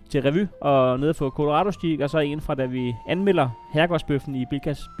til revy og nede på Colorado Stig, og så en fra, da vi anmelder herregårdsbøffen i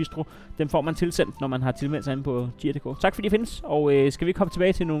Bilkas Bistro. Dem får man tilsendt, når man har tilmeldt sig inde på tier.dk. Tak fordi I findes, og skal vi komme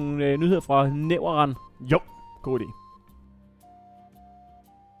tilbage til nogle nyheder fra Næveren? Jo, god idé.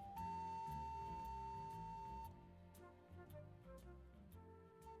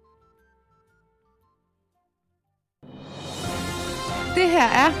 Det her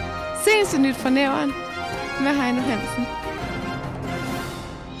er seneste nyt fra Næveren med Heino Hansen.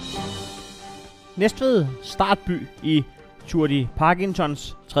 Næstved startby i Tour de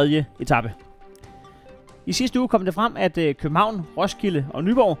Parkinsons 3. etape. I sidste uge kom det frem, at København, Roskilde og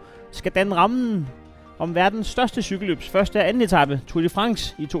Nyborg skal danne rammen om verdens største cykelløbs første og anden etape, Tour de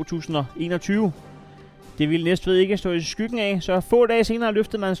France i 2021. Det ville Næstved ikke stå i skyggen af, så få dage senere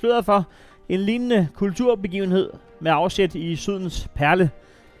løftede man sløret for en lignende kulturbegivenhed med afsæt i Sydens Perle.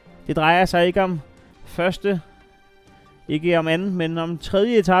 Det drejer sig ikke om første, ikke om anden, men om 3.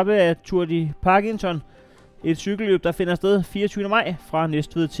 etape af Tour de Parkinson. Et cykelløb, der finder sted 24. maj fra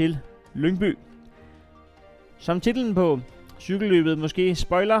Næstved til Lyngby. Som titlen på cykelløbet måske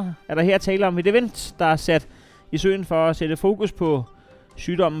spoiler, er der her tale om et event, der er sat i søen for at sætte fokus på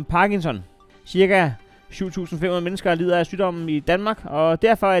sygdommen Parkinson. Cirka 7.500 mennesker lider af sygdommen i Danmark, og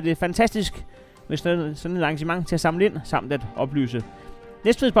derfor er det fantastisk med sådan et arrangement til at samle ind samt at oplyse.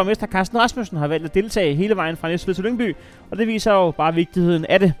 Næstveds borgmester Carsten Rasmussen har valgt at deltage hele vejen fra Næstved til Lyngby, og det viser jo bare vigtigheden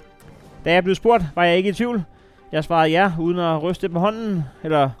af det. Da jeg blev spurgt, var jeg ikke i tvivl. Jeg svarede ja, uden at ryste på hånden,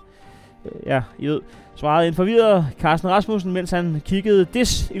 eller I ved, svarede en forvirret Carsten Rasmussen, mens han kiggede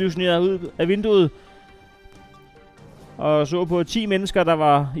desillusioneret ud af vinduet og så på 10 mennesker, der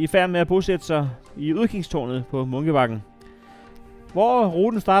var i færd med at bosætte sig i udkigstårnet på Munkebakken. Hvor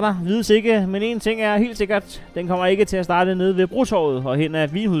ruten starter, vides ikke, men en ting er helt sikkert, den kommer ikke til at starte nede ved Brotorvet og hen ad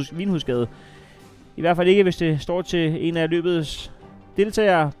Vinhusgade. I hvert fald ikke, hvis det står til en af løbets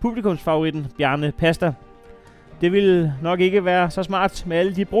deltagere, publikumsfavoritten Bjarne Pasta. Det ville nok ikke være så smart med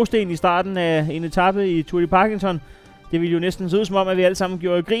alle de brosten i starten af en etape i Tour de Parkinson. Det ville jo næsten se ud som om, at vi alle sammen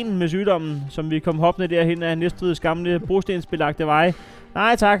gjorde grin med sygdommen, som vi kom hoppende derhen af Næstveds gamle brostensbelagte veje.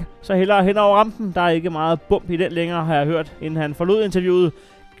 Nej tak, så hellere hen over rampen. Der er ikke meget bump i den længere, har jeg hørt, inden han forlod interviewet,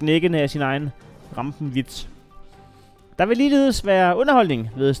 knækkende af sin egen rampenvits. Der vil ligeledes være underholdning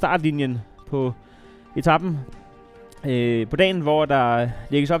ved startlinjen på etappen på dagen, hvor der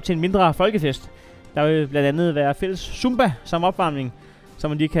lægges op til en mindre folkefest. Der vil blandt andet være fælles zumba som opvarmning, så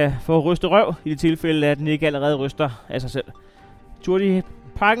man lige kan få ryste røv i det tilfælde, at den ikke allerede ryster af sig selv. Tour de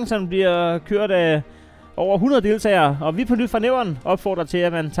Parkinson bliver kørt af over 100 deltagere, og vi på Nyt fra Næveren opfordrer til,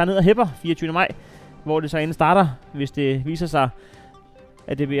 at man tager ned og hæpper 24. maj, hvor det så inden starter, hvis det viser sig,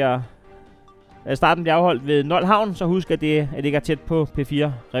 at starten bliver afholdt ved Nold Havn, så husk, at det ligger tæt på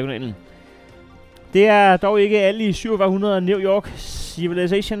P4-regionalen. Det er dog ikke alle i 4700 New York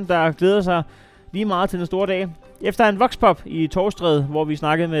Civilization, der glæder sig lige meget til den store dag. Efter en voxpop i Torvstræde, hvor vi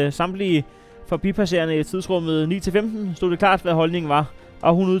snakkede med samtlige forbipasserende i tidsrummet 9-15, stod det klart, hvad holdningen var,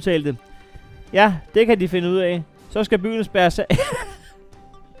 og hun udtalte: ja, det kan de finde ud af. Så skal byen spærres af.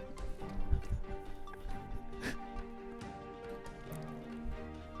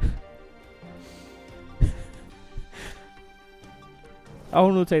 Og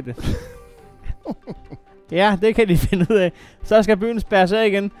hun udtalte det. Ja, det kan de finde ud af. Så skal byen spærres af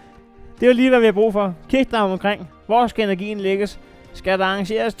igen. Det er jo lige, hvad vi har brug for. Kig dig omkring. Hvor skal energien lægges? Skal der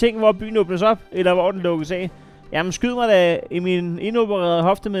arrangeres ting, hvor byen åbnes op, eller hvor den lukkes af? Jamen, skyd mig da i min indopererede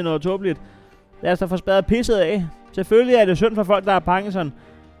hofte med noget tåbeligt. Lad os da få spærret pisset af. Selvfølgelig er det synd for folk, der har Parkinson.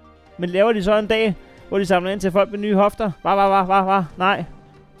 Men laver de så en dag, hvor de samler ind til folk med nye hofter? Nej.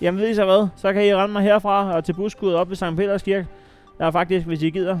 Jamen, ved I så hvad? Så kan I rende mig herfra og til busskuddet op ved Sankt Peters Kirke. Der er faktisk, hvis I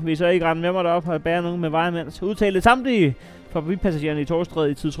gider, vil I så ikke rende med mig derop og bære nogen med vejemænds. Udtale samtlige forbipassagererne i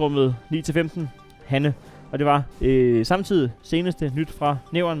Torvstræde i tidsrummet 9-15. Hanne. Og det var samtidig seneste nyt fra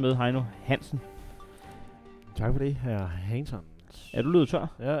Nævren med Heino Hansen. Tak for det, herr Hansen. Er du løbet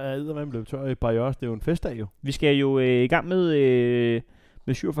tør? Ja, jeg er eddermame løbet tør i Barrios. Det er jo en festdag jo. Vi skal jo i gang med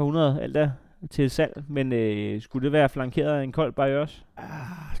 4700 alt der til salg, men skulle det være flankeret af en kold Barrios?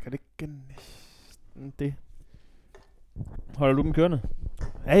 Skal det ikke næsten det? Holder du dem kørende?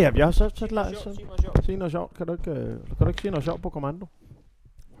 Ja, jeg har så sige noget sjovt. Kan du ikke sige noget sjovt på kommando?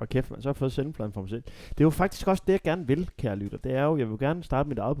 Hold kæft, man, så har jeg fået sendefladen for mig selv. Det er jo faktisk også det, jeg gerne vil, kære lytter. Det er jo, jeg vil gerne starte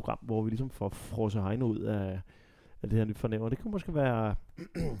mit eget program, hvor vi ligesom får frosset Heino ud af det her nyt fornævner. Det kan måske være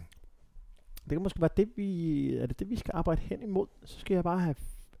det vi skal arbejde hen imod. Så skal jeg bare have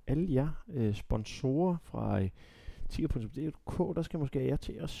alle jer sponsorer fra tiger.dk. Der skal måske have jer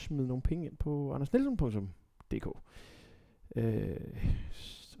til at smide nogle penge ind på andersnielsen.dk.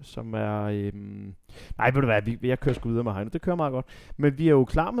 Som er... nej, ved du hvad, jeg kører sgu videre med Heino. Det kører meget godt. Men vi er jo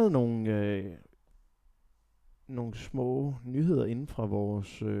klar med nogle små nyheder inden fra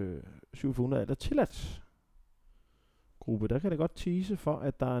vores 700 alder tilladt gruppe. Der kan det godt tease for,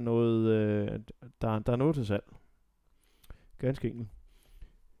 at der er noget, der er noget til salg. Ganske enkelt.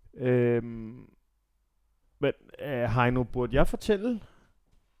 Men Heino, burde jeg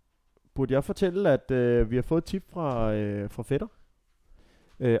fortælle, at vi har fået et tip fra Fætter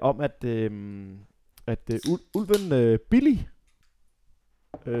om, at ulven Billy,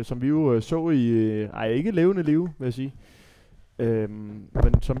 som vi jo så i, ikke levende liv, vil jeg sige,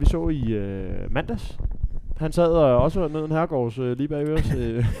 men som vi så i mandags. Han sad også ned en herregårds lige bagved os,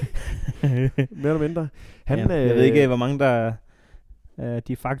 mere eller mindre. Jeg ved ikke, hvor mange der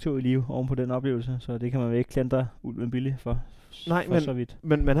de facto i live oven på den oplevelse, så det kan man vel ikke klandre ulven Billy for. Nej, for så vidt.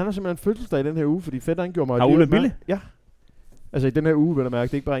 Men han har simpelthen fødselsdag i den her uge, fordi Fætter han gjorde mig... Har ulven Billy? Ja. Altså i den her uge, vil jeg mærke,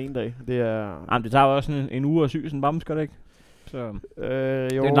 det er ikke bare en dag. Det er... Jamen, det tager jo også en uge at sy sådan en bamse, gør det ikke? Så jo.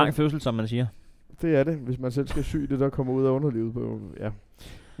 Det er en lang fødsel, som man siger. Det er det, hvis man selv skal sy det, der kommer ud af underlivet på. Ja.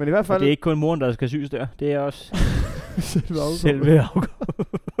 Men i hvert fald... Og det er ikke kun moren, der skal sys der. Det er også selve afgården.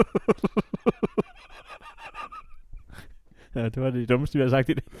 Ja, det var det dummeste, vi har sagt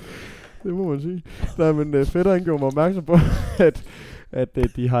i det. Det må man sige. Nej, men Fætter han gjorde mig opmærksom på, at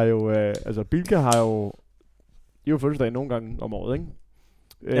de har jo... altså, Bilka har jo... De er jo fødselsdag nogle gange om året, ikke?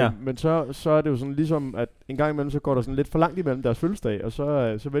 Ja. Men så er det jo sådan ligesom, at en gang imellem, så går der sådan lidt for langt imellem deres fødselsdag, og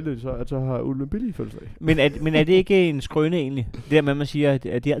så vælger de så, at så har ulven Billy fødselsdag. Men er det ikke en skrøne egentlig? Det der med, at man siger,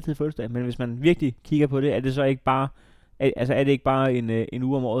 at de altid fødselsdag. Men hvis man virkelig kigger på det, er det så ikke bare... er det ikke bare en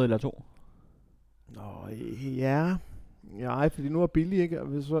uge om året eller to? Nå, ja... Ja, fordi nu er Billy ikke,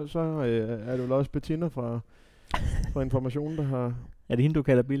 så er det jo også Bettina fra Informationen, der har... Er det hende, du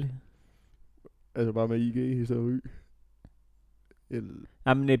kalder Billy? Altså bare med IG i stedet Y.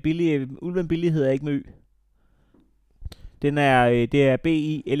 Jamen, ulven Billy hedder ikke med Y. Det er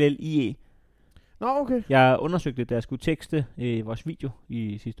B-I-L-L-I-E. Nå, okay. Jeg undersøgte det, da jeg skulle tekste vores video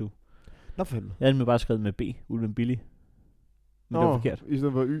i sidste uge. Nå, for helvede. Jeg havde bare skrevet med B, ulven Billy. Men det var forkert. I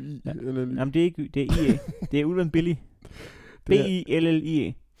stedet for Y-I. Ja. L-L-I. Jamen, det er ikke Y, det er I-E. Det er ulven Billy.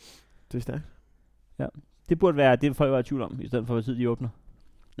 B-I-L-L-I-E. Det er stærkt. Ja. Det burde være det, folk var i tvivl om, i stedet for, hvad tid de åbner.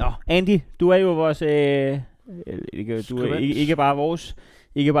 Nå, Andy, du er jo vores... du er ikke bare vores...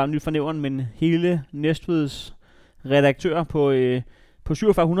 Ikke bare nyt fra Nævren, men hele Næstveds redaktør på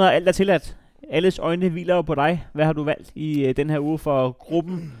 4700. Alt er tilladt. Alles øjne hviler jo på dig. Hvad har du valgt i den her uge for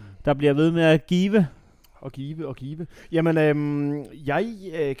gruppen, der bliver ved med at give? Og give. Jamen, jeg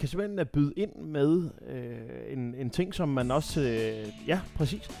kan simpelthen byde ind med en ting, som man også,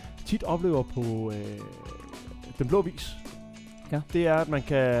 præcis, tit oplever på Den Blå Vis. Ja. Det er, at man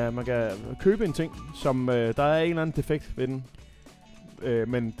kan købe en ting, som der er en eller anden defekt ved den.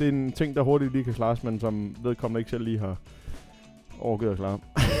 Men det er en ting, der hurtigt lige kan klares, men som vedkommende ikke selv lige har overgivet at klare.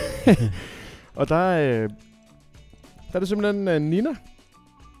 Og der er det simpelthen Nina,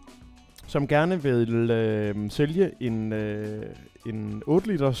 som gerne vil sælge en 8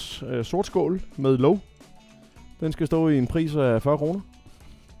 liters sort skål med låg. Den skal stå i en pris af 40 kroner.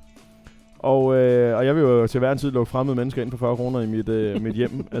 Og jeg vil jo til hver en tid lukke fremmede mennesker ind på 40 kroner i mit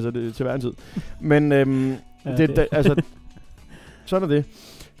hjem. Altså det til hver en tid. Men altså sådan er det.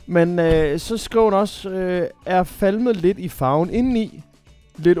 Men så skriver hun også, er falmet lidt i farven indeni.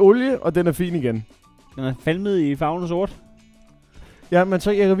 Lidt olie, og den er fin igen. Den er falmet i farven sort. Ja, men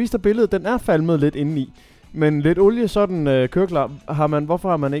så jeg kan vise dig billedet. Den er falmet lidt indeni. Men lidt olie, så er den køreklar. Hvorfor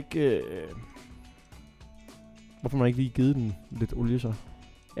har man ikke... hvorfor har man ikke lige givet den lidt olie så?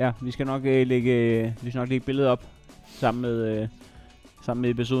 Ja, vi skal nok lægge billedet op sammen med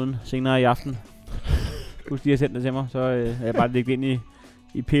episoden senere i aften. Husk lige at sende det til mig, så er jeg bare lægget ind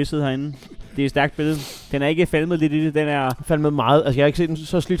i pisset herinde. Det er et stærkt billede. Den er ikke falmet lidt i det, den er... Falmet meget. Altså, jeg har ikke set den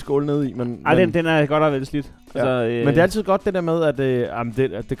så slidt skål ned i, men... Ej, den er godt og vel slidt. Ja. Altså, men det er altid godt det der med,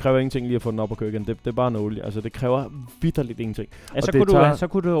 at det kræver ingenting lige at få den op og køre igen. Det er bare en olie. Altså, det kræver vitterligt ingenting. Ja, så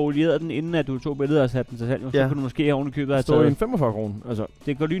kunne du have olieret den, inden at du tog billedet og satte den til salg. Ja. Så kunne du måske have ovenikøbet have taget... en 45 kroner. Altså.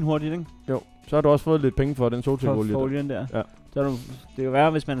 Det går lynhurtigt, ikke? Jo. Så har du også fået lidt penge for den solsikkeolie. For olien der. Ja. Så det kan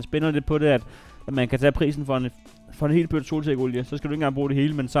være, hvis man spænder lidt på det, at man kan tage prisen for en helt bøtte solsikkeolie. Så skal du ikke engang bruge det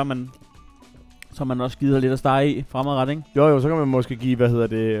hele, men så er man også givet lidt at stege i fremadret, ikke? Jo, så kan man måske give,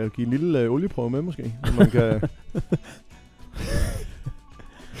 give en lille olieprøve med, måske. Man kan...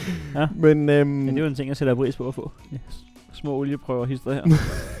 ja. Men det er jo en ting, jeg sætter pris på at få. Ja. Små olieprøver hister her.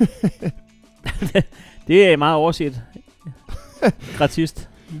 Det er meget overset. Gratist.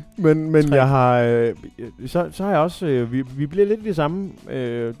 Men jeg har... så har jeg også... vi bliver lidt i det samme.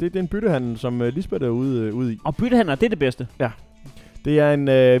 Det er en byttehandel, som Lisbeth er ude i. Og byttehandler, det er det bedste. Ja. Det er en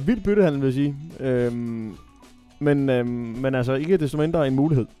vild byttehandel, vil jeg sige. Men altså ikke desto mindre en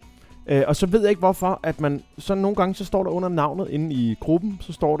mulighed. Og så ved jeg ikke hvorfor, at man... Så nogle gange, så står der under navnet inde i gruppen,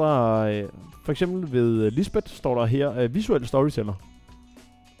 så står der... for eksempel ved Lisbeth, står der her visuel storyteller.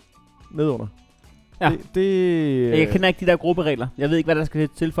 Nedunder. Ja. Jeg kender ikke de der grupperegler. Jeg ved ikke, hvad der skal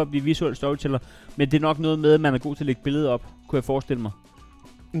til for at blive visuel storyteller. Men det er nok noget med, at man er god til at lægge billedet op, kunne jeg forestille mig.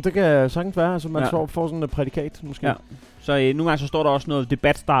 Det kan sagtens være. Altså man får sådan et prædikat, måske. Ja. Så nogle gange så står der også noget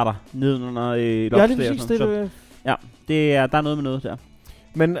debatstarter nedenunder et opslag. Ja, det er præcis det. Ja, der er noget med noget der.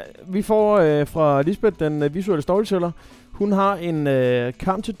 Men vi får fra Lisbeth, den visuelle storyteller. Hun har en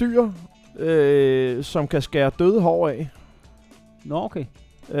kam til dyr, som kan skære døde hår af. Nå, okay.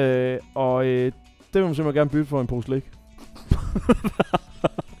 Og det vil man simpelthen gerne bytte for en pose slik.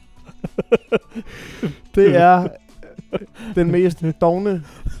 Det er den mest dogne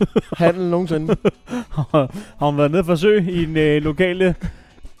handel nogensinde. Har hun været nede for sø i en lokale...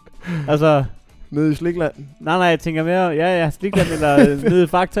 Altså... Nede i Slikland? Nej, jeg tænker mere... Ja, Slikland eller nede i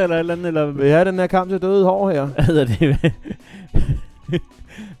Fakta eller et eller andet. Eller... Vil jeg have den her kamp til døde hår her? Hvad hedder det?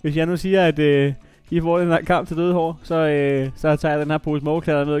 Hvis jeg nu siger, at... I får den her kamp til døde hår, så tager jeg den her pose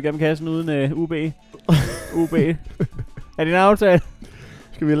mågeklatter ned gennem kassen uden UB. UB. Er det en aftale?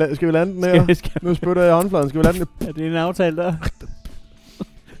 Skal vi lande den her? Nu spytter jeg håndfladen. Skal vi lande den? Er det en aftale der?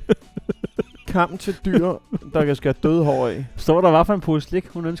 Kamp til dyr, der kan skære døde hår af. Står der hvad for en pose slik,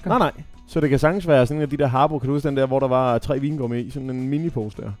 hun ønsker? Nej. Så det kan sagtens være sådan en af de der Harbo, kan du huske den der, hvor der var 3 vingummi i? Sådan en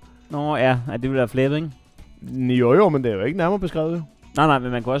mini-pose der. Nå ja, det ville være flæbet, ikke? Jo, men det er jo ikke nærmere beskrevet. Nej,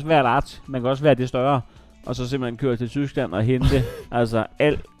 men man kan også være large. Man kan også være det større. Og så simpelthen køre til Tyskland og hente altså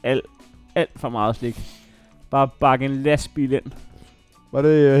alt for meget slik. Bare bakke en lastbil ind. Var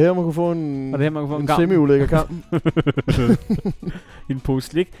det her, man kunne få en semi-ulækker kamp? En pose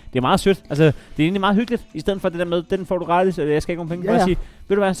slik. Det er meget sødt. Altså, det er egentlig meget hyggeligt. I stedet for det der med, den får du gratis, og jeg skal ikke nogen penge for at sige,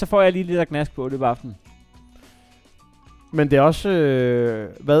 ved du hvad, så får jeg lige lidt af knask på det på aftenen. Men det er også,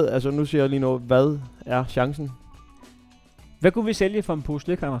 altså nu siger jeg lige noget, hvad er chancen? Hvad kunne vi sælge for en pose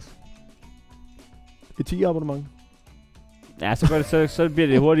slik, Anders? Et 10 abonnement. Ja, så bliver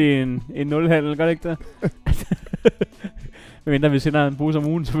det hurtigt en nulhandel, gør det ikke det? Men mindre vi sender en pose om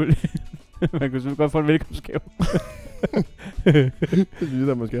ugen, selvfølgelig. Man kan selvfølgelig godt få en velkomstgave. Det synes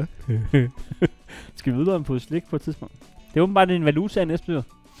jeg, man skal. Skal vi videre en pose slik på et tidspunkt? Det er åbenbart en valuta i næste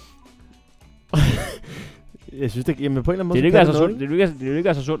Jeg synes, jamen på en eller anden måde... Det er jo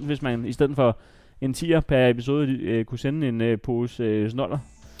ikke så sundt, hvis man i stedet for en 10'er per episode kunne sende en pose snoller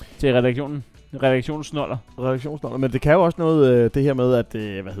til redaktionen. Redaktionssnoller. Men det kan jo også noget, det her med, at...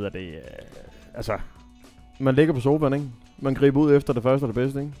 altså... Man ligger på sofaen, ikke? Man griber ud efter det første og det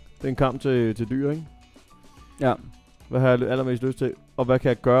bedste, ikke? Det er en kamp til dyr, ikke? Ja. Hvad har jeg allermest lyst til? Og hvad kan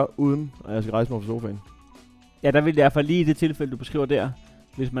jeg gøre, uden at jeg skal rejse mig fra sofaen? Ja, der vil jeg i hvert fald lige i det tilfælde, du beskriver der,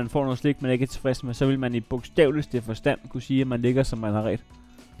 hvis man får noget slik, man ikke er tilfreds med, så vil man i bogstaveligste forstand kunne sige, at man ligger, som man har ret.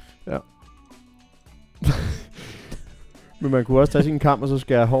 Ja. Men man kunne også tage sin kamp og så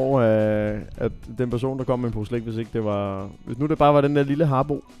skære hår af den person, der kom med en pose slik, hvis nu det bare var den der lille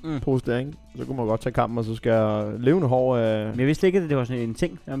Harbo-pose der, ikke? Så kunne man godt tage kampen og så skære levende hår af... Men jeg vidste ikke, at det var sådan en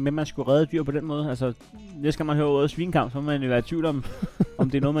ting, men man skulle redde dyr på den måde. Altså, det skal man høre ordet svinkamp, så må man jo være i tvivl om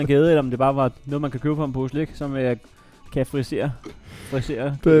det er noget, man kan æde, eller om det bare var noget, man kan købe på en pose slik, som Kan frisere.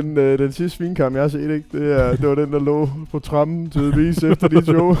 Den sidste svinkamp, jeg har set, ikke? Det var den, der lå på trappen til The Beast efter dit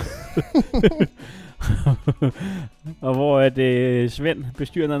show. Og hvor at Svend,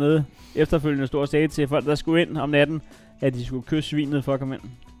 bestyreren dernede, efterfølgende stod og sagde til folk, der skulle ind om natten, at de skulle kysse svinet for at komme ind.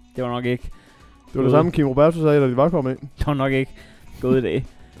 Det var nok ikke. Det var det samme, Kim Roberto sagde, da de var kommet ind. Det var nok ikke gået i dag.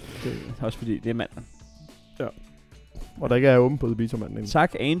 Det er også fordi, det er mandag. Ja. Og der ikke er åben på The Beast om mandagen.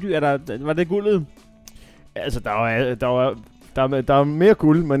 Tak, Andy. Var det guldet? Altså, der er mere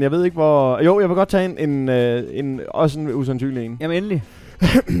guld, men jeg ved ikke hvor... Jo, jeg vil godt tage også en usandsynlig en. Jamen endelig.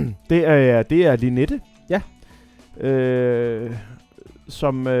 Det er Linette. Ja.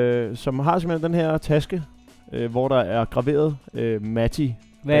 Som har simpelthen den her taske, hvor der er graveret Matti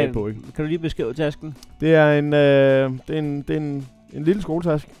bagpå. Kan du lige beskrive tasken? Det er en lille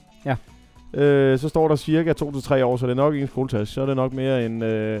skoletaske. Ja. Så står der cirka 2-3 år, så det er nok ikke en skoletaske. Så er det nok mere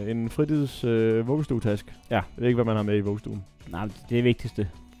en fritids vuggestuetaske. Ja. Jeg ved ikke, hvad man har med i vuggestuen. Nej, det er vigtigste.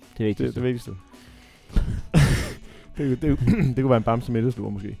 Det vigtigste. det kunne være en bamse middagslur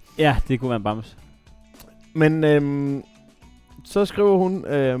måske. Ja, det kunne være en bamse. Men så skriver hun,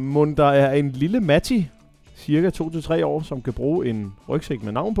 mon der er en lille Matti, cirka 2-3 år, som kan bruge en rygsæk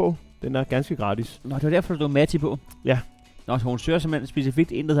med navn på. Den er ganske gratis. Nå, det var derfor, der stod Matti på? Ja. Nå, så hun søger simpelthen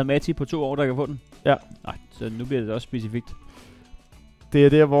specifikt en, der hedder Matti på 2 år, der kan få den? Ja. Nej, så nu bliver det også specifikt. Det er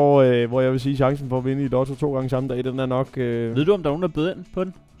der, hvor jeg vil sige, chancen for at vinde i Lotto 2 gange samme dag, den er nok... Ved du, om der er nogen, der bød ind på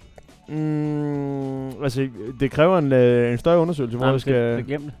den? Altså, det kræver en større undersøgelse, hvor jeg skal...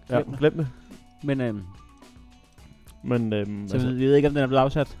 Glem det. Men så vi ved ikke, om den er blevet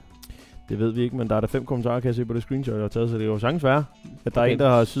afsat? Det ved vi ikke, men der er der 5 kommentarer, kan jeg se på det screenshot, jeg har taget, så det er jo sagtens værre, at der er en, der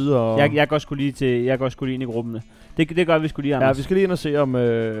har syet og... Jeg går sgu lige ind i grupperne. Det gør vi sgu lige, Anders. Ja, vi skal lige ind og se om...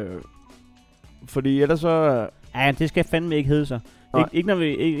 fordi ellers så... Ja, det skal fandme ikke hedde sig. Ikke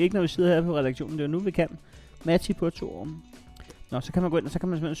når vi sidder her på redaktionen, det er nu, vi kan. Matti på 2 år. Nå, så kan man gå ind, og så kan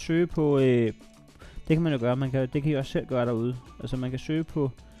man simpelthen søge på... det kan man jo gøre, det kan I også selv gøre derude. Altså, man kan søge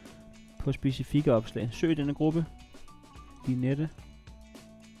på specifikke opslag. Søg i denne gruppe. Linette.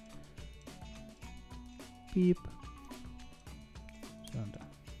 Beep. Sådan der.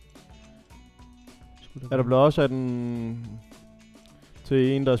 Er der blevet også sat en...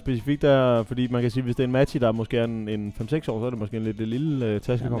 til en, der er specifikt der, fordi man kan sige, hvis det er en Matti, der måske er en 5-6 år, så er det måske en lidt lille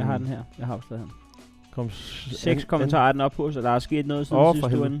taske. Jamen, jeg har den her. Jeg har opslaget her. 6 en kommentarer er den op på, så der er sket noget siden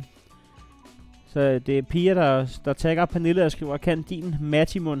sidste uge. Så det er Pia, der tagger Pernille og skriver, kan din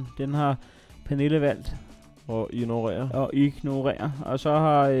Mattimund, den har Pernille valgt. Og ignorerer. Og så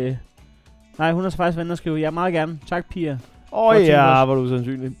har... nej, hun har faktisk vendt og skriver, ja, meget gerne. Tak, Pia. Ja, hvor du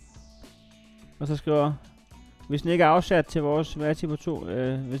sandsynlig. Og så skriver, hvis den ikke er afsat til vores Matti på 2,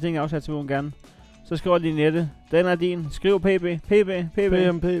 hvis den ikke er afsat til nogen gerne, så skriver Linette, den er din. Skriv PB.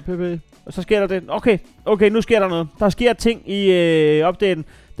 Og så sker der det. Okay, nu sker der noget. Der sker ting i opdaten.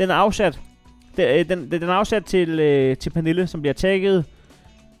 Den er afsat. Den er afsat til Pernille, som bliver tagget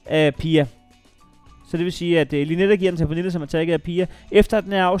af Pia. Så det vil sige, at Linette giver den til Pernille, som er tagget af Pia. Efter at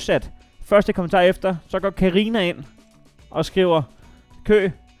den er afsat, første kommentar efter, så går Karina ind og skriver kø.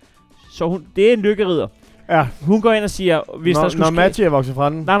 Så det er en lykkerider. Ja. Hun går ind og siger, hvis der skulle når Matti er vokset fra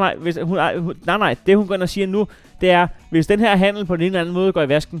den. Nej, det hun går ind og siger nu, det er, hvis den her handel på en eller anden måde går i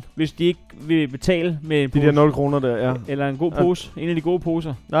vasken, hvis de ikke vil betale med en pose, de der 0 kroner der, ja. Eller en god pose, en af de gode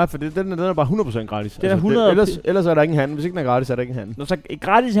poser. Nej, for den er bare 100% gratis. Den er 100 ellers er der ingen handel. Hvis ikke den er gratis, er der ingen handel. Når så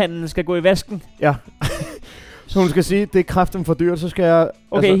gratishandlen skal gå i vasken. Ja. Så hun skal sige, det er kraften for dyrt, så skal jeg...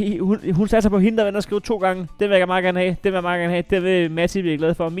 Okay, hun satser på hende, der vender og skrive 2 gange. Det vil jeg meget gerne have. Det vil Matti blive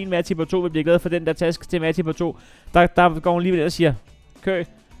glad for. Min Matti på 2 vil blive glad for den der taske til Matti på 2. Der går hun lige ved og siger, kø.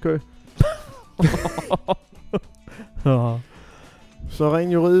 Så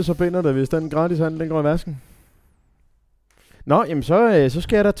rent juridisk, så binder det, hvis den gratis handel, den går i vasken. Nå, jamen så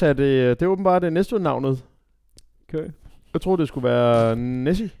skal jeg da tage det. Det er åbenbart det næste navnet. Kø. Jeg troede, det skulle være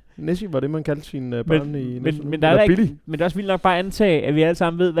Nessie. Nessie var det, man kaldte sine børn i næste. Men der er ikke, men det er også vildt nok bare at antage, at vi alle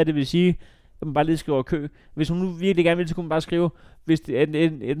sammen ved, hvad det vil sige, at man bare lige skriver kø. Hvis hun nu virkelig gerne vil, så kunne man bare skrive, hvis det er den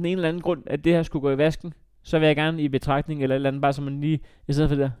ene eller anden grund, at det her skulle gå i vasken, så vil jeg gerne i betragtning eller et eller andet, bare så man lige, i stedet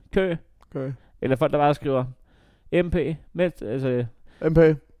for det der, kø. Eller folk, der bare skriver MP,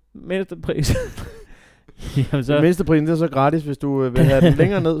 mindstepris. Jamen så. Mindsteprisen er så gratis, hvis du vil have den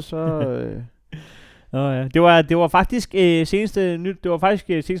længere ned, så... Ja. Det var faktisk seneste nyt. Det var faktisk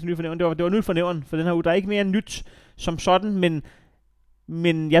seneste nyt for nævren. Det var nyt for nævren for den her uge. Der er ikke mere nyt som sådan,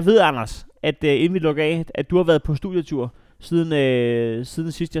 men jeg ved, Anders, at inden vi lukker af, at du har været på studietur.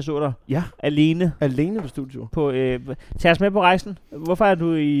 siden sidst jeg så dig. Ja. Alene. Alene på studietur. Tag os med på rejsen. Hvorfor er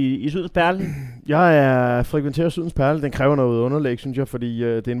du i Sydens Perle? Jeg frekventerer Sydens Perle. Den kræver noget underlæg, synes jeg, fordi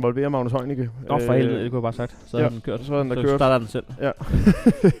det involverer Magnus Heunicke. For helvede, det kunne jeg bare sagt. Så ja, den kørt. Så den kørt. Starter den selv. Ja.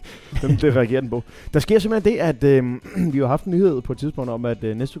 Det reagerer den på. Der sker simpelthen det, at vi har haft en nyhed på et tidspunkt om, at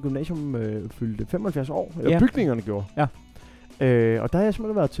Næstved Gymnasium fyldte 75 år. Eller bygningerne gjorde. Ja. Og der har jeg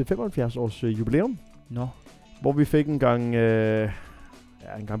simpelthen været til 75 års jubilæum. Nå. Hvor vi fik en gang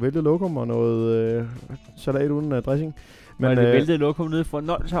væltet lokum og noget salat uden dressing. Men var det væltet lokum nede fra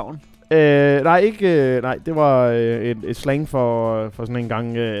Noldshavn? Nej, det var et slang for sådan en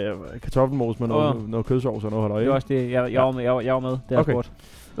gang kartoffelmos med noget kødsovs og noget halløj. Det var også det, jeg var med. Det er okay. Sport.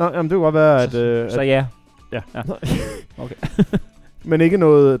 Nå, jamen det kunne godt være, at... Så ja. Ja. Okay. Men ikke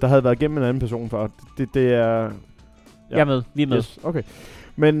noget, der havde været gennem en anden person før. Det er... Ja. Jeg er med. Vi er med. Yes. Okay.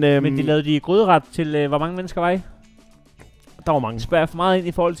 Men de lavede de gryderet til, hvor mange mennesker var I? Der var mange. Spørger for meget ind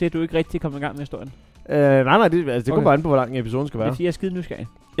i forhold til, at du ikke rigtig kom i gang med historien? Nej, det kommer bare an på, hvor lang episoden skal være. Det er fordi, jeg er skide nysgerrig.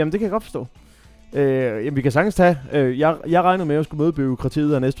 Jamen, det kan jeg godt forstå. Jamen, vi kan sagtens tage... Jeg regnede med, at jeg skulle møde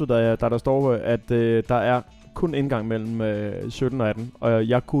bureaukratiet af næste, der står, at der er kun indgang mellem 17 og 18. Og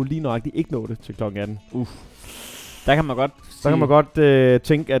jeg kunne lige nøjagtigt ikke nå det til kl. 18. Der kan man godt sige... Der kan man godt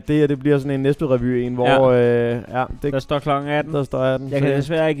tænke, at det bliver sådan en næste revy en, hvor... der står kl. 18. Der står 18. Jeg kan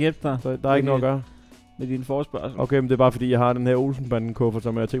desværre ikke hjælpe dig. Så der er ikke noget at gøre. Med din forespørgsel. Okay, men det er bare fordi, jeg har den her Olsenbanden-kuffert,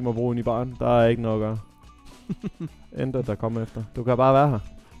 som jeg tænker mig at bruge ind i baren. Der er ikke noget at gøre. Ændre, der kommer efter. Du kan bare være her.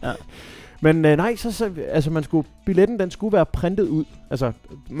 Ja. Men nej, billetten den skulle være printet ud. Altså,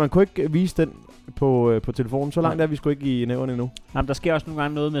 man kunne ikke vise den på telefonen. Så langt er vi sgu ikke i næverne endnu. Jamen, der sker også nogle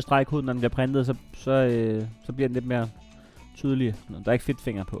gange noget med stregkoden, når den bliver printet, så bliver den lidt mere tydelig. Der er ikke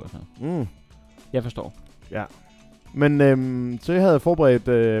fedtfinger på. Altså. Jeg forstår. Ja. Men så jeg havde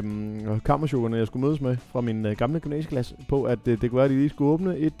forberedt kammersjokerne, jeg skulle mødes med fra min gamle gymnasieklasse på, at det kunne være, at de lige skulle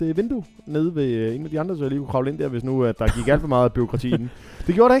åbne et vindue nede ved en af de andre, så jeg lige kunne kravle ind der, hvis nu at der gik alt for meget bureaukrati i den.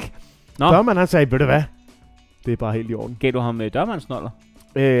 Det gjorde det ikke. Dørmand han sagde, ved du hvad? Det er bare helt i orden. Gav du ham dørmandsnoller?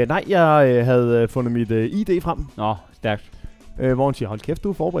 Nej, jeg havde fundet mit ID frem. Nå, stærkt. Hvor han siger, hold kæft, du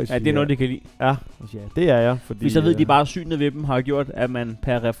er forberedt. Ja, det er noget, de kan lide. Ja, det er jeg. Fordi, så ved de bare, synet ved dem har gjort, at man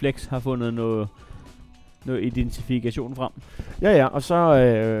per refleks har fundet noget identifikation frem. Ja, og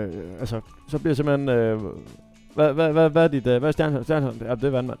så så bliver simpelthen... Hvad er dit... hvad er stjernetegn? Ja, det er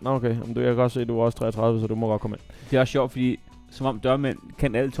vandmand. Nå, okay. Jeg kan godt se, at du er også 33, så du må godt komme ind. Det er også sjovt, fordi som om dørmænd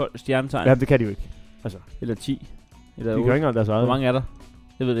kan alle 12 stjernetegn. Ja, det kan de jo ikke. Altså. Eller 10. Eller de kan ikke engang deres eget. Hvor mange er der?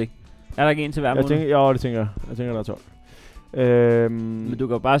 Jeg ved det ikke. Er der ikke en til hver måned? Det tænker jeg. Jeg tænker, der er 12. Men du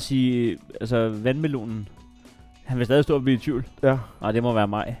kan jo bare sige... Altså, vandmelonen... Han vil stadig stå og blive i tvivl. Ja. Nej, det må være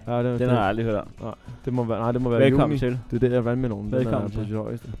mig. Ja, den har jeg aldrig hørt om. Nej, det må være Velkommen juni. til. Det er der vandmelonen. Velkommen til. På sit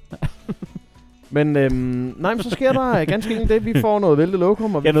højeste. Men nej, men så sker der ganske enkelt det. Vi får noget væltet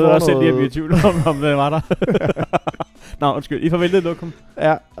lokum, og vi får noget... Jeg nåede også selv lige at blive i tvivl om det var der. Nå, undskyld. I får væltet lokum.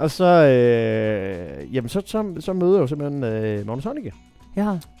 Ja, og så... jamen, så møder jeg jo simpelthen Magnus Heunicke.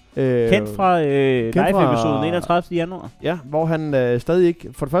 Ja. Kendt fra live-episoden 31. januar. Ja, hvor han stadig ikke...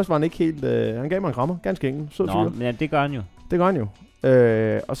 For det første var han ikke helt... han gav mig en krammer, ganske enkelt. Sød fyr. Men ja, det gør han jo. Det gør han jo.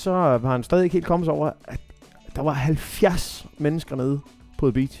 Og så var han stadig ikke helt kommet sig over, at der var 70 mennesker nede på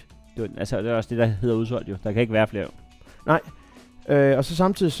The Beach. Det er også det, der hedder udsolgt jo. Der kan ikke være flere. Nej. Og så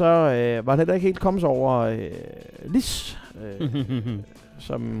samtidig så var han heller ikke helt kommet sig over Lis.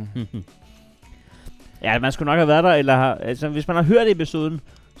 Som... Ja, man skulle nok have været der, eller hvis man har hørt episoden,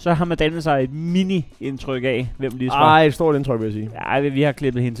 så har man dannet sig et mini-indtryk af, hvem Lis var. Ej, et stort indtryk, vil jeg sige. Ja, vi har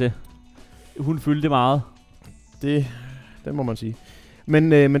klippet hende til. Hun fyldte meget. Det må man sige.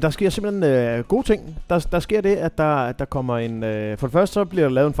 Men der sker simpelthen gode ting. Der sker det, at der kommer en... for det første så bliver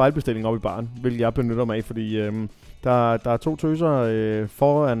der lavet en fejlbestilling op i baren, hvilket jeg benytter mig af, fordi der er 2 tøser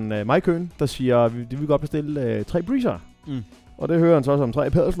foran mig i køen, der siger, de vil godt bestille 3 breezer. Og det hører han så som 3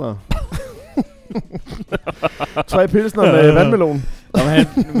 pilsner. 3 pilsner med vandmelon.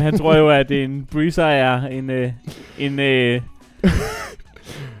 Han tror jo, at en breezer er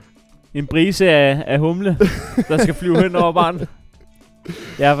en brise af humle, der skal flyve hen over baren.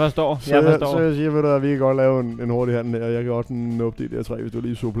 Jeg forstår. Så jeg siger, ved du, at vi kan godt lave en hurtig handel her. Jeg kan godt nuppe de der 3, hvis du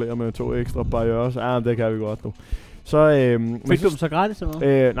lige supplerer med 2 ekstra barrières. Ja, det kan vi godt nu. Så, fik du dem så gratis eller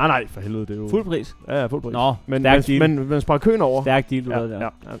noget? Nej, for helvede, det er jo... Fuld pris? Ja, fuld pris. Nå, men sparer køen over. Stærk deal, du ved der.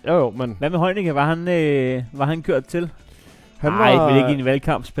 Ja. Jo, men... Hvad med Heunicke? Var han kørt til? Nej, vel ikke i en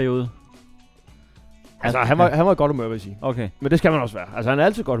valgkampsperiode. Altså, han var godt humør, vil jeg sige. Okay. Men det skal man også være. Altså, han er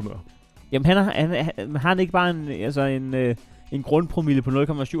altid godt humør. Jamen, har han ikke bare en grundpromille på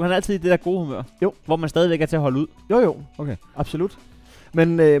 0,7? Han er altid i det der gode humør. Jo. Hvor man stadigvæk er til at holde ud. Jo. Okay. Absolut.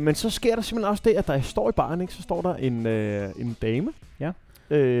 Men så sker der simpelthen også det, at der står i baren, ikke? Så står der en dame. Ja.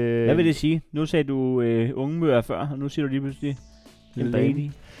 Hvad vil det sige? Nu sagde du unge mører før, og nu siger du lige pludselig en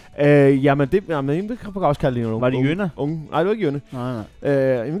lady. Jamen, det kan man også kalde det en unge. Var det Jønner? Nej, det var ikke Jønne. Nej.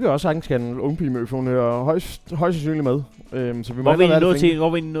 Jeg kan også sagtens kalde en unge pigemø, for hun er højst sandsynligt med. Så vi hvor var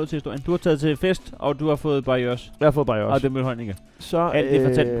egentlig nået til historien? Du har taget til fest, og du har fået barriers. Jeg har fået barriers. Og det med Heunicke. Så, alt det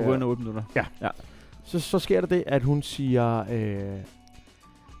fortalt på grund af 8 minutter. Ja. Så sker der det, at hun siger,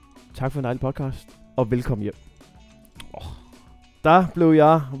 tak for en dejlig podcast, og velkommen hjem. Der blev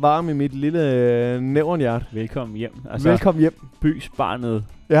jeg varm i mit lille nævrenhjert. Velkommen hjem. Altså, velkommen hjem. Bysbarnet.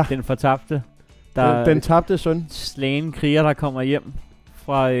 Ja. Den fortabte. Den tabte søn. Slagen kriger, der kommer hjem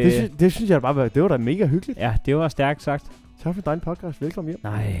fra... Det synes jeg bare, det var da mega hyggeligt. Ja, det var stærkt sagt. Tak for din podcast. Velkommen hjem.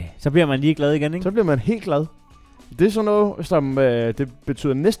 Nej, så bliver man lige glad igen, ikke? Så bliver man helt glad. Det er sådan noget, som det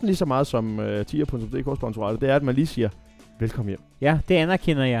betyder næsten lige så meget som tier.dk-sponsoratet. Det er, at man lige siger, velkommen hjem. Ja, det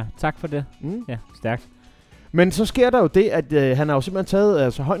anerkender jeg. Tak for det. Ja, stærkt. Men så sker der jo det, at han har jo simpelthen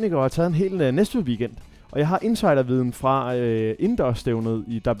taget, Heunicke har taget en hel næste weekend. Og jeg har insiderviden fra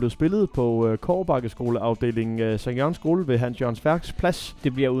indendørsstævnet, der blev spillet på Kårebakkeskoleafdelingen St. Jørgens Skole ved Hans Jørgens Færks plads.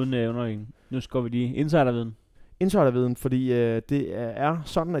 Det bliver uden undervisning. Nu skal vi lige insiderviden, fordi det er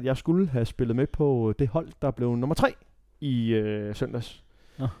sådan, at jeg skulle have spillet med på det hold, der blev nummer 3 i søndags.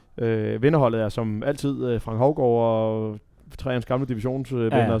 Vinderholdet er som altid Frank Hovgaard og 3 hans gamle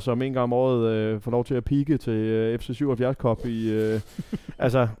divisionsvenner, som en gang om året får lov til at pike til FC 77 Cup i...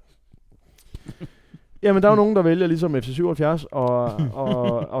 altså... Jamen, der er jo nogen, der vælger ligesom FC 77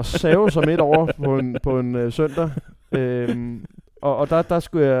 og save sig midt over på en søndag. Og der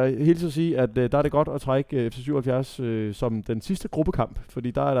skulle jeg helt så sige, at der er det godt at trække FC 77 som den sidste gruppekamp,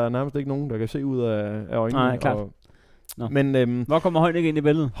 fordi der er der nærmest ikke nogen, der kan se ud af øjnene. Nej, klart. Men, hvor kommer Heunicke ind i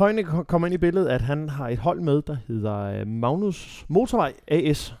billedet? Heunicke kommer ind i billedet, at han har et hold med, der hedder Magnus Motorvej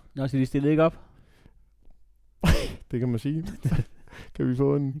AS. Nå, så de stiller ikke op? Det kan man sige. Kan vi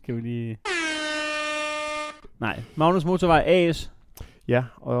få en... Kan vi lige... Nej, Magnus Motorvej AS. Ja,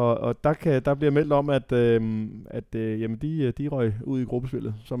 og der bliver meldt om, at jamen de røg ud i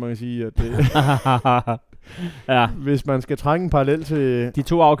gruppespillet, så man kan sige, at ja. Hvis man skal trække en parallel til... De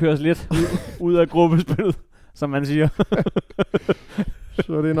to afkøres lidt ud af gruppespillet, som man siger.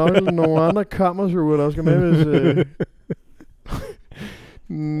 Så det er nok nogle andre kammersuger, der skal med, hvis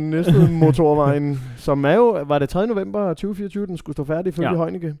næste motorvejen, som er jo, var det 3. november 2024, den skulle stå færdig ifølge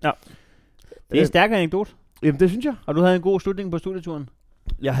Heunicke. Ja. Det er en stærk anekdote. Jamen, det synes jeg. Og du havde en god slutning på studieturen?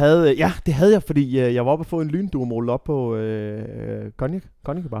 Det havde jeg, fordi jeg var oppe at få en lynduomol op på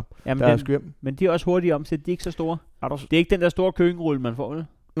Konicke Bar, jamen der jeg skulle hjem. Men de er også hurtige omsæt, de er ikke så store. Det er ikke den der store køkkenrulle, man får, vel?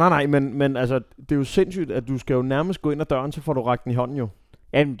 Nej, men altså, det er jo sindssygt, at du skal jo nærmest gå ind ad døren, så får du rakt den i hånden jo.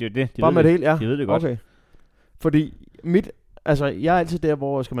 Jamen, det er det. Bare med det hele, ja. De ved det godt. Okay. Fordi jeg er altid der,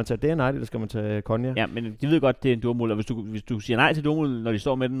 hvor skal man tage day and night, eller skal man tage konjak? Ja, men de ved godt, det er en duomol, og hvis du siger nej til duomol, når de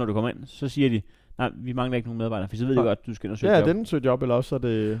står med den, når du kommer ind, så siger de, nej, vi mangler ikke nogen medarbejdere, for så ved de godt, du skal ind og søge job. Ja, den søger job, eller også så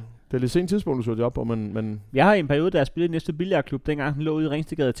det er lidt sent tidspunkt, du søger job på, men... Jeg har i en periode, da jeg spillede i næste billardklub, dengang den lå ude i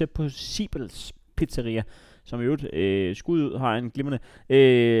Ringstegade tæt på Sibels Pizzeria, som i øvrigt skud ud har en glimrende.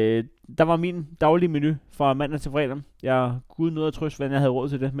 Der var min daglige menu fra mandag til fredag. Jeg gud nåede at trøste, hvordan jeg havde råd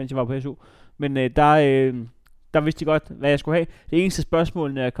til det, mens jeg var på SU. Men der vidste de godt, hvad jeg skulle have. Det eneste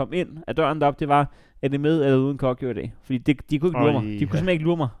spørgsmål, når jeg kom ind af døren deroppe, det var, er det med eller uden kokjo i dag? Fordi de kunne ikke lure mig. De kunne simpelthen ikke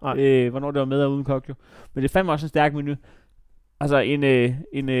lure mig, hvornår det var med eller uden kokjo. Men det fandt mig også en stærk menu. Altså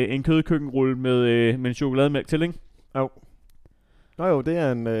en kødkøkkenrulle med en chokolademælk til, ikke? Jo. Jo, det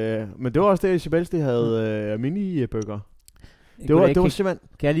er en... men det var også det, Isabels, det havde mini-burger. Det var simpelthen...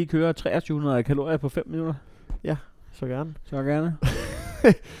 Kan jeg lige køre 2300 kalorier på 5 minutter? Ja, så gerne. Så gerne.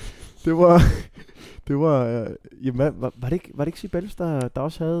 Det var jamen, var det ikke Sibels, der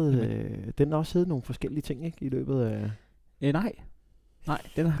også havde... den også havde nogle forskellige ting, ikke? I løbet af... Nej,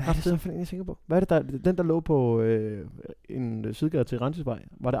 den har haft det. Hvad er det, jeg tænker på? Hvad er det, den der lå på en sidegade til Rensesvej?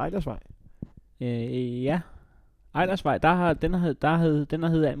 Var det Ejlersvej? Ja. Ejlersvej, den har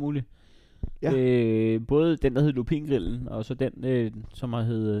hed alt muligt. Ja. Både den, der hed Lupingrillen, og så den, som har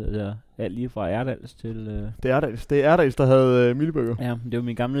hed alt lige fra Erdals til... Det er Erdals, der havde millibøger. Ja, det var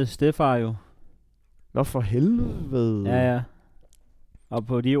min gamle stedfar jo. Nå, for helvede. Ja. Og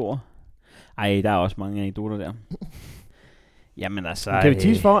på de ord. Ej, der er også mange anekdoter der. Jamen altså... Kan vi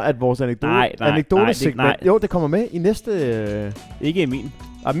tease for, at vores anekdotesegment... Jo, det kommer med i næste... Ikke min.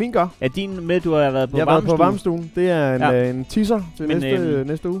 Min gør. Er din med, du har været på varmestuen? Jeg har været på varmestuen. Det er en teaser til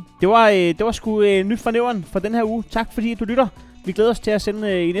næste uge. Det var sgu nyt fra nævren for den her uge. Tak fordi du lytter. Vi glæder os til at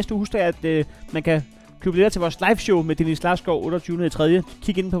sende i næste uge, at man kan købe billetter til vores live show med Dennis Larskov 28.3.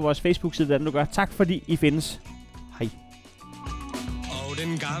 Kig ind på vores Facebook-side, hvordan du gør. Tak fordi I findes. Hej.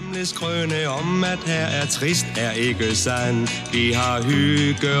 Den gamle skrøne om, at her er trist, er ikke sand. Vi har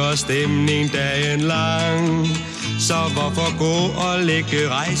hygge og stemning dagen lang. Så hvorfor gå og lægge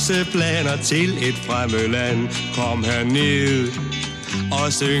rejseplaner til et fremmed land? Kom herned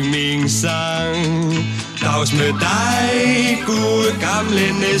og syng min sang. Dags med dig, gode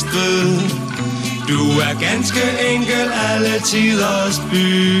gamle Næstved. Du er ganske enkel alle tiders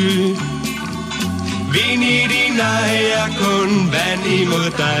by. Vind i din ej er kun vand imod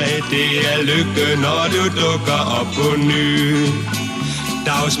dig. Det er lykke, når du dukker op på ny.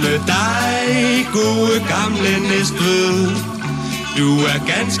 Dags med dig, gode gamle Næstved. Du er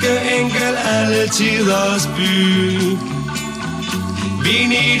ganske enkel alle tiders by.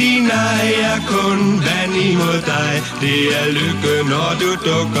 Vind i din ej er kun vand imod dig. Det er lykke, når du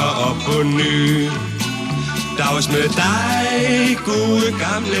dukker op på ny. Dags med dig, gode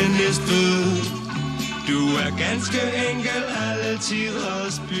gamle Næstved. Du er ganske enkel alle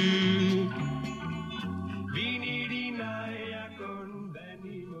tiders by.